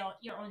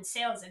own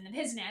sales in the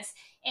business.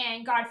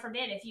 And God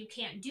forbid if you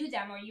can't do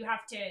them, or you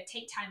have to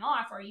take time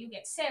off, or you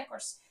get sick, or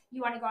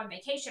you want to go on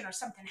vacation, or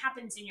something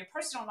happens in your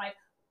personal life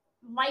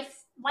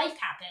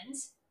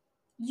happens,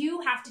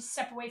 you have to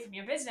step away from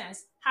your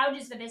business. How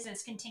does the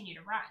business continue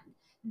to run?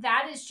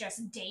 That is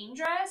just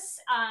dangerous.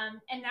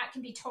 And that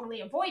can be totally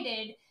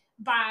avoided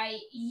by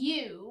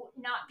you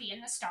not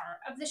being the star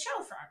of the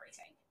show for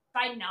everything,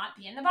 by not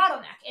being the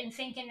bottleneck and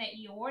thinking that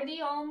you're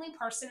the only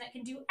person that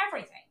can do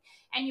everything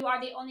and you are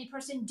the only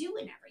person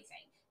doing everything.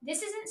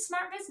 This isn't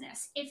smart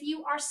business if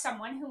you are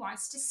someone who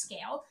wants to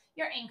scale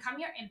your income,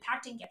 your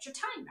impact, and get your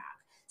time back.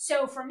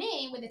 So for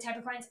me, with the type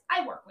of clients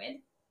I work with,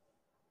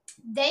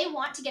 they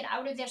want to get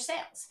out of their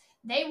sales.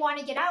 They want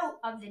to get out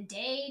of the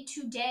day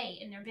to day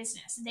in their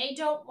business. They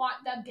don't want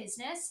the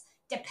business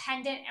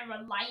dependent and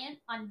reliant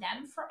on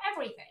them for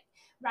everything,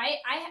 right?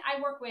 I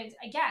work with,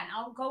 again,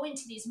 I'll go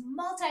into these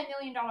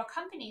multi-million dollar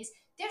companies.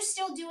 They're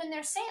still doing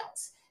their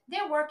sales.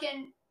 They're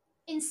working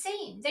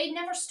insane. They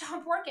never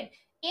stop working.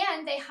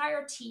 And they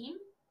hire a team,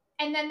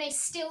 and then they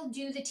still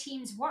do the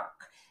team's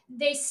work.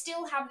 They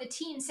still have the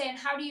team saying,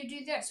 how do you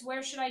do this?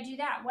 Where should I do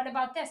that? What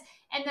about this?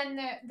 And then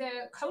the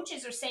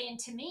coaches are saying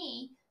to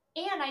me,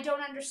 and I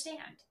don't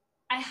understand.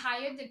 I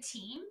hired the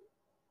team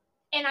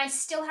and I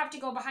still have to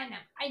go behind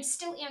them. I'm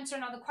still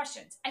answering all the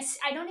questions.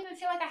 I don't even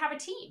feel like I have a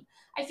team.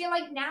 I feel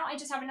like now I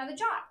just have another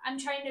job. I'm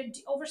trying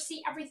to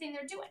oversee everything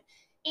they're doing.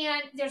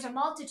 And there's a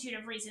multitude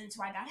of reasons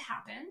why that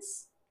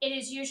happens. It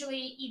is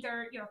usually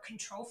either you're a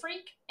control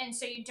freak, and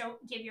so you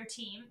don't give your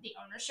team the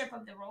ownership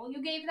of the role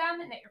you gave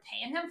them and that you're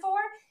paying them for,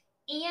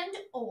 and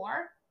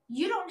or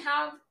you don't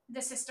have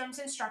the systems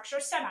and structure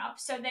set up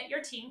so that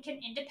your team can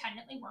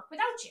independently work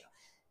without you.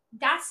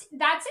 That's it.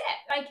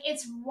 Like,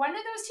 it's one of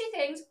those two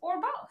things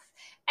or both.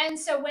 And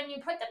so when you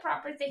put the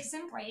proper things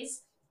in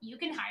place, you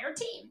can hire a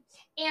team,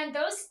 and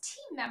those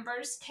team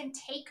members can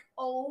take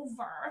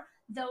over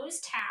those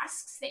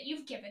tasks that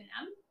you've given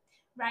them,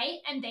 right?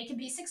 And they can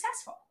be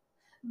successful.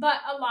 But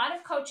a lot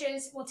of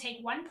coaches will take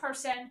one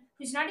person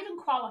who's not even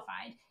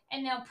qualified,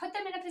 and they'll put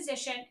them in a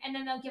position, and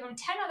then they'll give them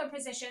 10 other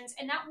positions,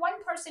 and that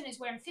one person is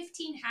wearing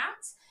 15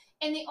 hats,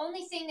 and the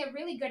only thing they're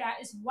really good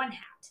at is one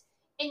hat.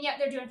 And yet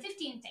they're doing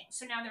 15 things.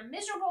 So now they're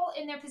miserable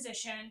in their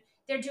position.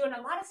 They're doing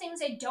a lot of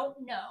things they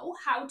don't know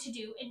how to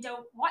do and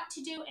don't want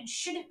to do and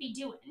shouldn't be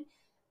doing.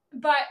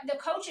 But the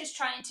coach is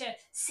trying to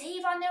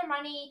save on their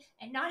money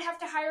and not have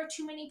to hire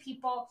too many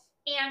people.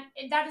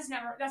 And that's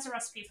a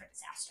recipe for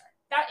disaster.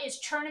 That is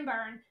churn and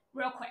burn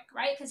real quick,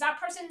 right? Because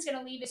that person is going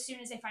to leave as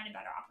soon as they find a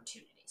better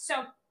opportunity.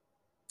 So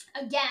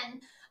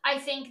again, I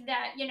think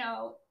that,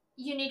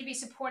 you need to be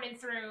supported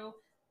through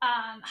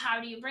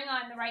how do you bring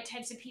on the right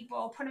types of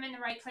people, put them in the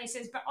right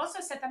places, but also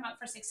set them up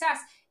for success,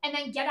 and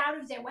then get out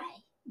of their way.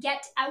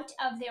 Get out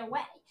of their way.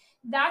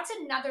 That's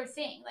another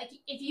thing. Like,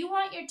 if you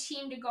want your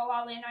team to go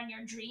all in on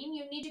your dream,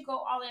 you need to go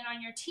all in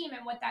on your team.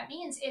 And what that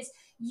means is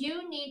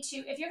you need to,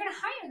 if you're going to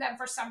hire them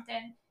for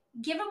something,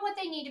 give them what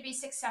they need to be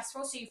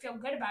successful so you feel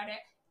good about it,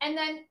 and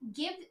then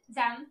give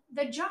them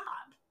the job.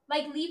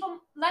 Like,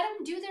 let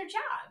them do their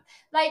job.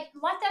 Like,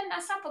 let them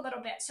mess up a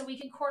little bit so we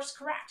can course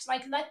correct.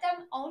 Like, let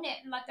them own it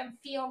and let them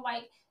feel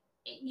like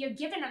you're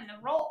giving them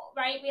the role,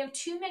 right? We have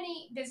too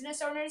many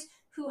business owners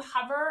who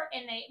hover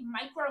and they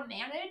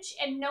micromanage,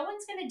 and no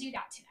one's going to do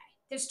that today.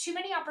 There's too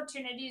many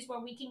opportunities where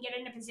we can get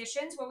into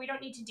positions where we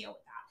don't need to deal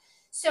with that.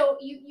 So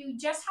you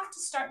just have to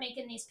start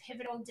making these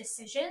pivotal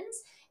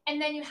decisions,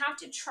 and then you have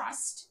to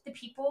trust the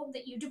people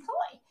that you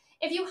deploy.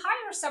 If you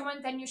hire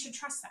someone, then you should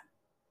trust them,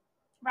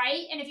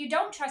 right? And if you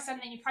don't trust them,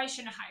 then you probably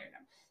shouldn't hire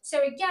them.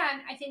 So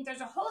again, I think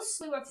there's a whole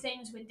slew of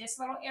things with this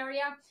little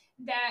area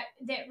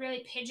that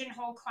really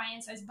pigeonhole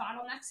clients as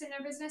bottlenecks in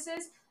their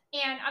businesses.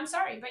 And I'm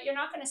sorry, but you're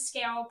not going to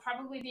scale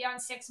probably beyond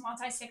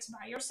multi-six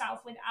by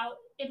yourself without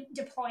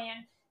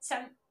deploying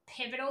some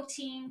pivotal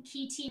team,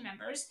 key team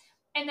members.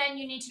 And then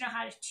you need to know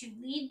how to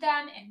lead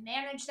them and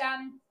manage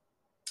them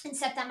and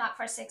set them up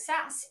for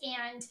success.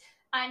 And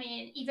I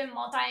mean, even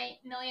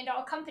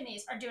multi-million-dollar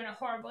companies are doing a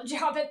horrible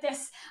job at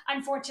this,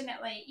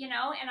 unfortunately,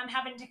 and I'm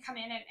having to come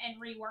in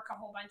and rework a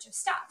whole bunch of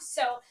stuff.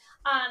 So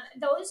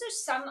those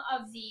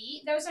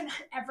are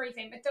not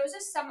everything, but those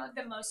are some of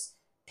the most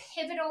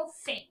pivotal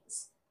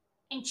things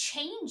and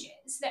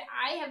changes that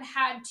I have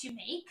had to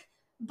make,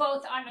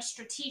 both on a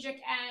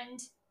strategic end,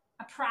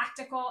 a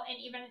practical, and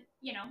even,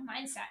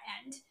 mindset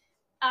end,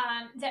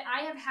 that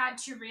I have had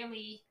to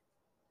really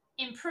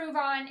improve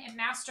on and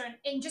master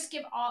and just go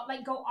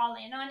all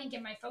in on and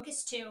give my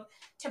focus to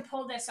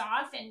pull this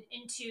off and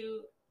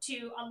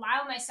to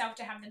allow myself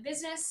to have the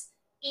business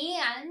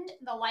and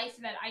the life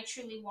that I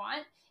truly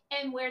want,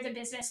 and where the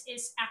business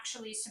is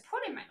actually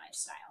supporting my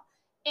lifestyle.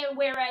 And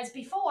whereas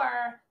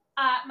before,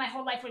 my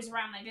whole life was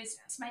around my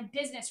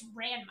business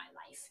ran my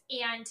life,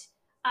 and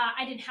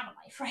I didn't have a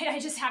life, right? I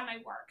just had my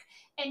work.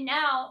 And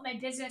now my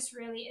business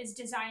really is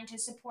designed to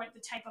support the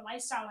type of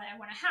lifestyle that I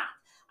want to have.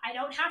 I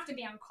don't have to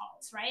be on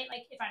calls, right?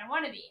 Like if I don't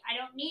want to be, I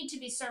don't need to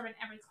be serving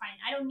every client.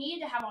 I don't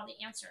need to have all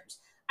the answers.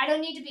 I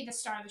don't need to be the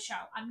star of the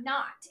show. I'm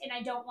not, and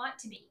I don't want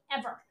to be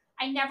ever.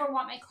 I never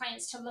want my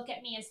clients to look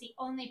at me as the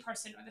only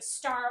person or the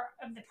star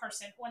of the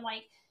person, or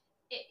like,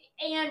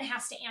 Anne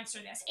has to answer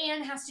this.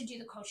 Anne has to do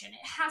the coaching.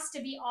 It has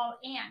to be all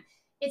Anne.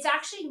 It's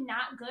actually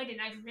not good.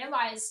 And I've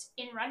realized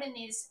in running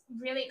these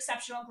really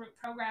exceptional group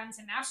programs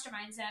and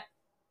masterminds that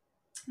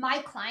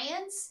my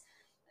clients,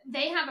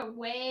 they have a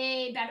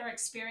way better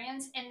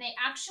experience, and they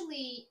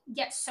actually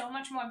get so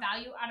much more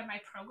value out of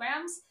my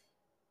programs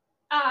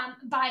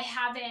by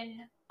having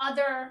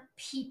other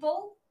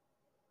people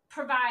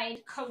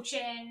provide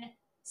coaching,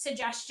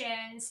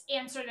 suggestions,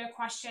 answer their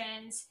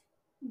questions,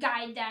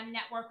 guide them,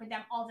 network with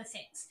them, all the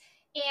things.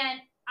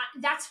 And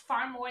that's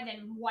far more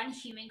than one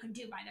human could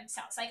do by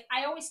themselves. Like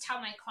I always tell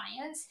my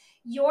clients,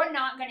 you're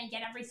not going to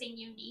get everything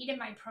you need in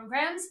my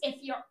programs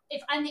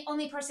if I'm the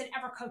only person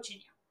ever coaching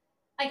you.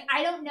 Like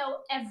I don't know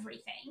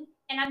everything,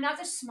 and I'm not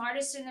the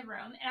smartest in the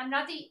room, and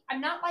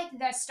I'm not like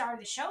the star of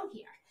the show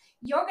here.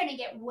 You're going to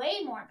get way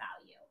more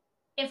value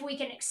if we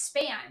can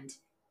expand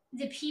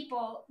the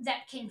people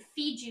that can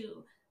feed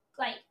you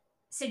like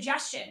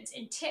suggestions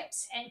and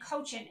tips and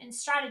coaching and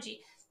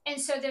strategy.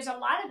 And so there's a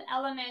lot of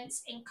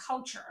elements in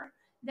culture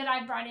that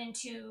I brought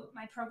into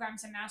my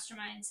programs and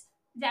masterminds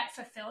that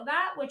fulfill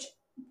that, which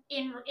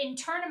in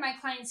turn of my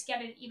clients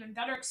get an even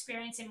better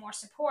experience and more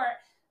support.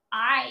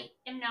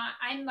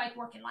 I'm like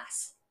working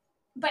less,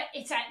 but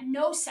it's at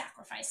no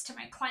sacrifice to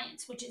my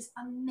clients, which is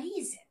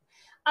amazing.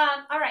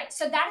 All right.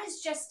 So that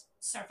is just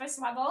surface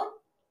level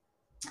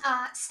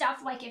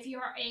stuff. Like if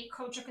you're a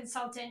coach or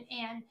consultant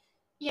and,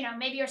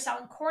 maybe you're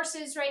selling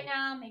courses right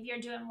now, maybe you're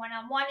doing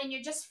one-on-one and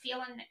you're just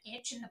feeling the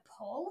itch and the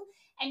pull,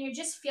 and you're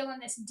just feeling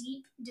this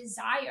deep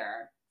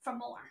desire for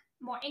more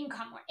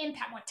income, more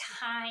impact,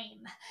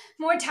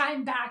 more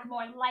time back,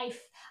 more life,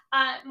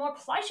 more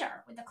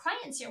pleasure with the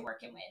clients you're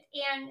working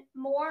with, and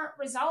more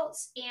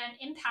results and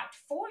impact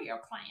for your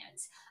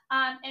clients,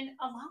 and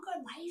a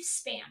longer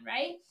lifespan,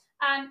 right?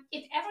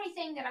 If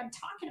everything that I'm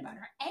talking about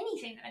or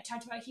anything that I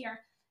talked about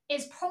here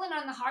is pulling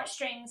on the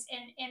heartstrings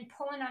and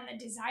pulling on the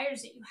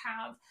desires that you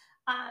have,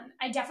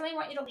 I definitely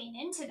want you to lean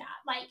into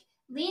that. Like,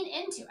 lean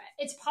into it.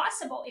 It's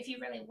possible if you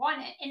really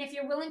want it, and if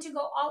you're willing to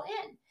go all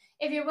in.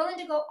 If you're willing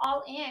to go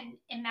all in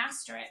and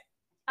master it,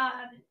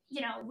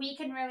 we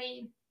can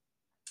really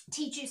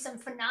teach you some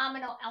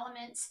phenomenal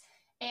elements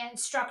and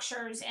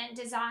structures and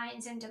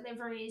designs and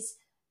deliveries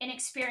and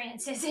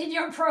experiences in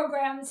your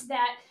programs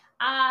that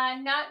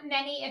not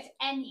many, if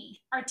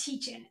any, are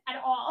teaching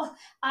at all.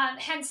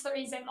 Hence the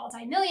reason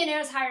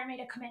multimillionaires hire me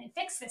to come in and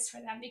fix this for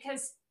them,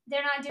 because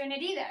they're not doing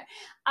it either.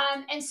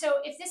 And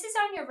so if this is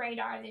on your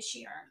radar this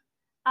year,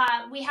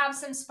 we have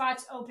some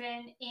spots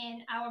open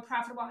in our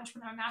Profitable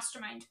Entrepreneur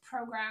Mastermind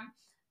program,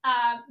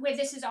 where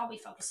this is all we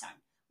focus on.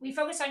 We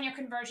focus on your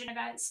conversion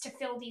events to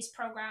fill these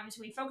programs.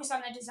 We focus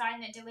on the design,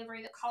 the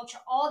delivery, the culture,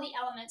 all the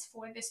elements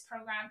for this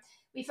program.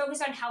 We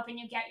focus on helping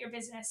you get your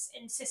business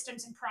and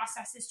systems and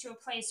processes to a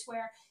place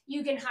where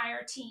you can hire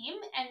a team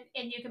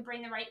and you can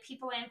bring the right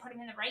people in, put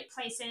them in the right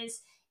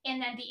places,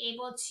 and then be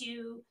able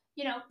to,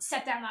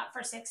 set them up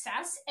for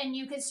success. And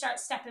you can start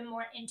stepping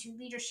more into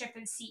leadership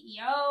and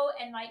CEO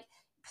and like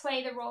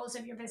play the roles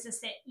of your business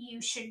that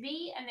you should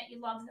be and that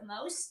you love the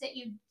most, that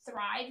you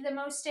thrive the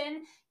most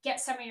in, get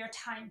some of your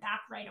time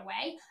back right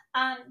away.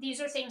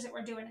 These are things that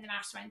we're doing in the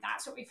mastermind.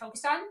 That's what we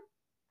focus on.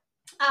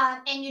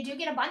 And you do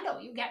get a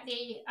bundle. You get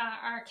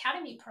our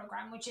Academy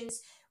program, which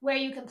is where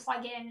you can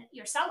plug in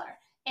your seller,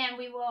 and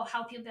we will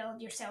help you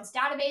build your sales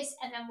database,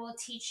 and then we'll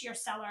teach your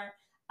seller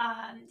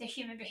the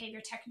human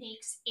behavior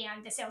techniques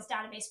and the sales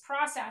database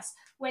process,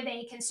 where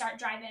they can start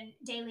driving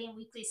daily and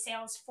weekly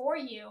sales for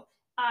you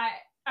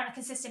on a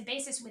consistent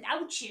basis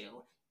without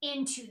you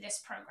into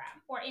this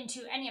program or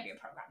into any of your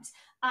programs.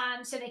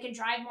 So they can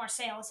drive more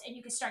sales and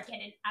you can start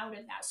getting out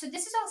of that. So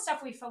this is all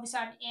stuff we focus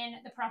on in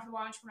the Profitable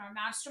Entrepreneur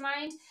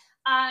Mastermind.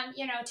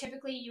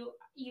 Typically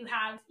you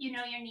have,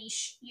 your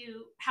niche,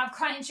 you have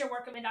clients you're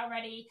working with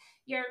already,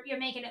 you're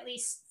making at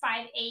least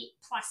 5, 8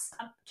 plus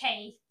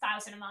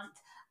 $1,000 a month.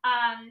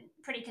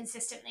 Pretty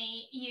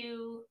consistently.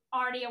 You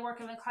already are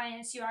working with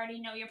clients, you already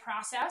know your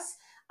process.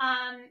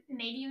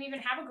 Maybe you even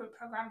have a group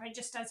program, but it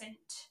just doesn't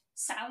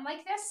sound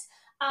like this.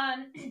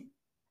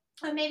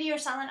 Or maybe you're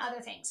selling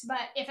other things.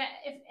 But if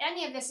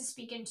any of this is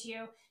speaking to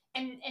you,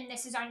 and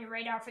this is on your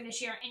radar for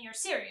this year, and you're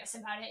serious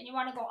about it, and you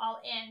want to go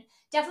all in,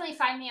 definitely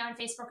find me on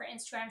Facebook or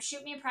Instagram.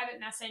 Shoot me a private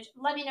message.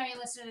 Let me know you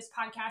listen to this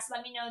podcast.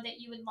 Let me know that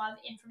you would love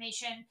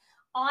information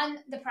on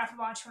the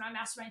Profitable Entrepreneur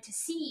Mastermind to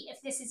see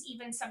if this is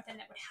even something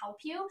that would help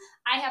you.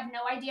 I have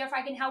no idea if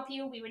I can help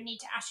you. We would need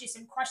to ask you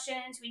some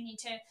questions. We need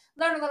to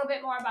learn a little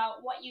bit more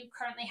about what you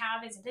currently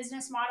have as a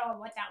business model and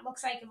what that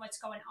looks like and what's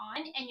going on,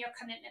 and your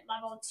commitment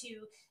level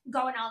to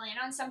going all in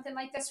on something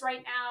like this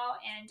right now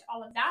and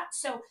all of that.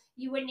 So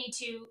you would need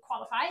to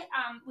qualify.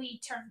 We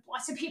turn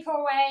lots of people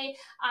away.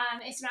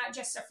 It's not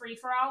just a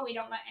free-for-all. We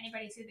don't let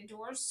anybody through the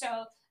doors.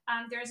 So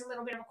there is a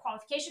little bit of a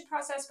qualification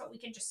process, but we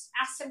can just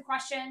ask some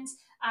questions,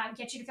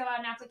 get you to fill out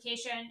an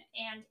application.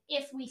 And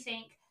if we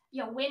think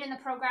you'll win in the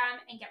program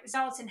and get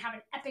results and have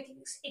an epic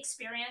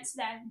experience,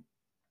 then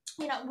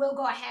we'll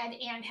go ahead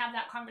and have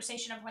that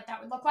conversation of what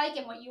that would look like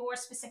and what your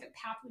specific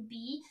path would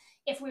be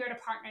if we were to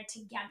partner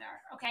together.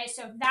 Okay,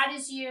 so if that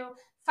is you,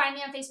 find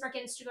me on Facebook,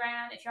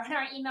 Instagram. If you're on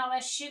our email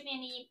list, shoot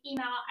me an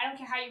email. I don't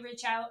care how you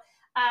reach out.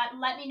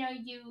 Let me know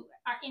you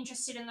are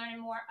interested in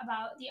learning more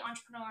about the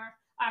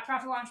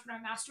Profitable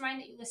Entrepreneur Mastermind,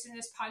 that you listen to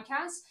this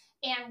podcast,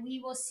 and we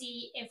will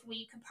see if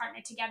we could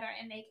partner together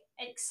and make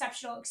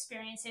exceptional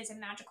experiences and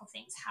magical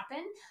things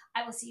happen.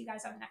 I will see you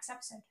guys on the next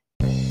episode.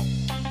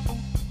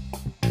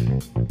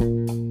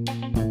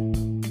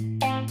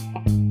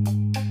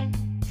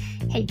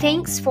 Hey,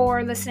 thanks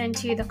for listening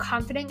to the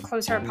Confident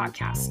Closer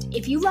podcast.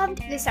 If you loved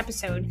this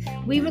episode,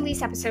 we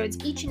release episodes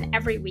each and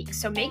every week,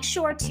 so make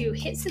sure to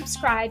hit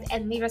subscribe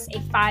and leave us a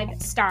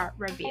 5-star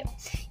review.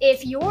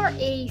 If you're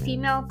a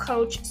female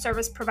coach,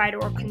 service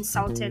provider, or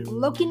consultant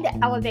looking to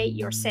elevate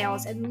your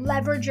sales and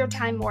leverage your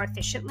time more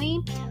efficiently,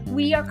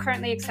 we are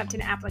currently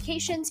accepting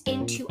applications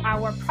into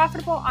our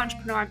Profitable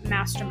Entrepreneur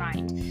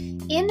Mastermind.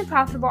 In the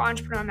Profitable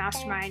Entrepreneur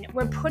Mastermind,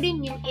 we're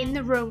putting you in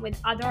the room with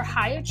other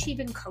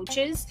high-achieving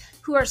coaches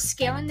who are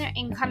scaling their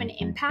income and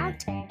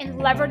impact and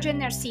leveraging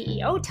their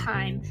CEO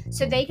time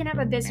so they can have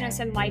a business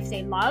and life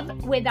they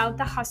love without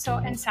the hustle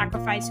and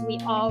sacrifice we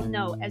all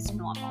know as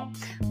normal.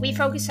 We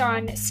focus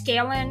on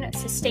scaling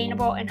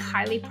sustainable and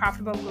highly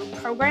profitable group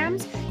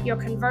programs, your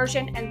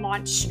conversion and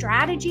launch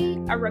strategy,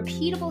 a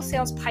repeatable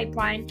sales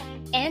pipeline,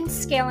 and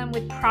scaling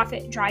with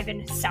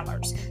profit-driven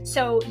sellers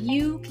so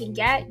you can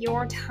get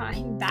your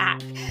time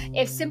back.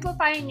 If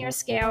simplifying your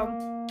scale,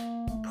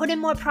 putting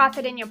more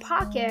profit in your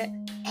pocket,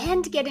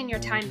 and getting your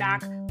time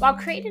back while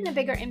creating a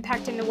bigger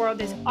impact in the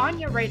world is on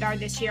your radar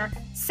this year,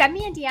 send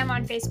me a DM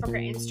on Facebook or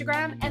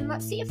Instagram, and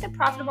let's see if the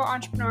Profitable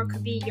Entrepreneur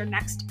could be your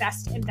next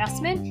best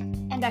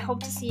investment. And I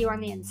hope to see you on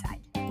the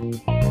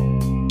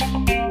inside.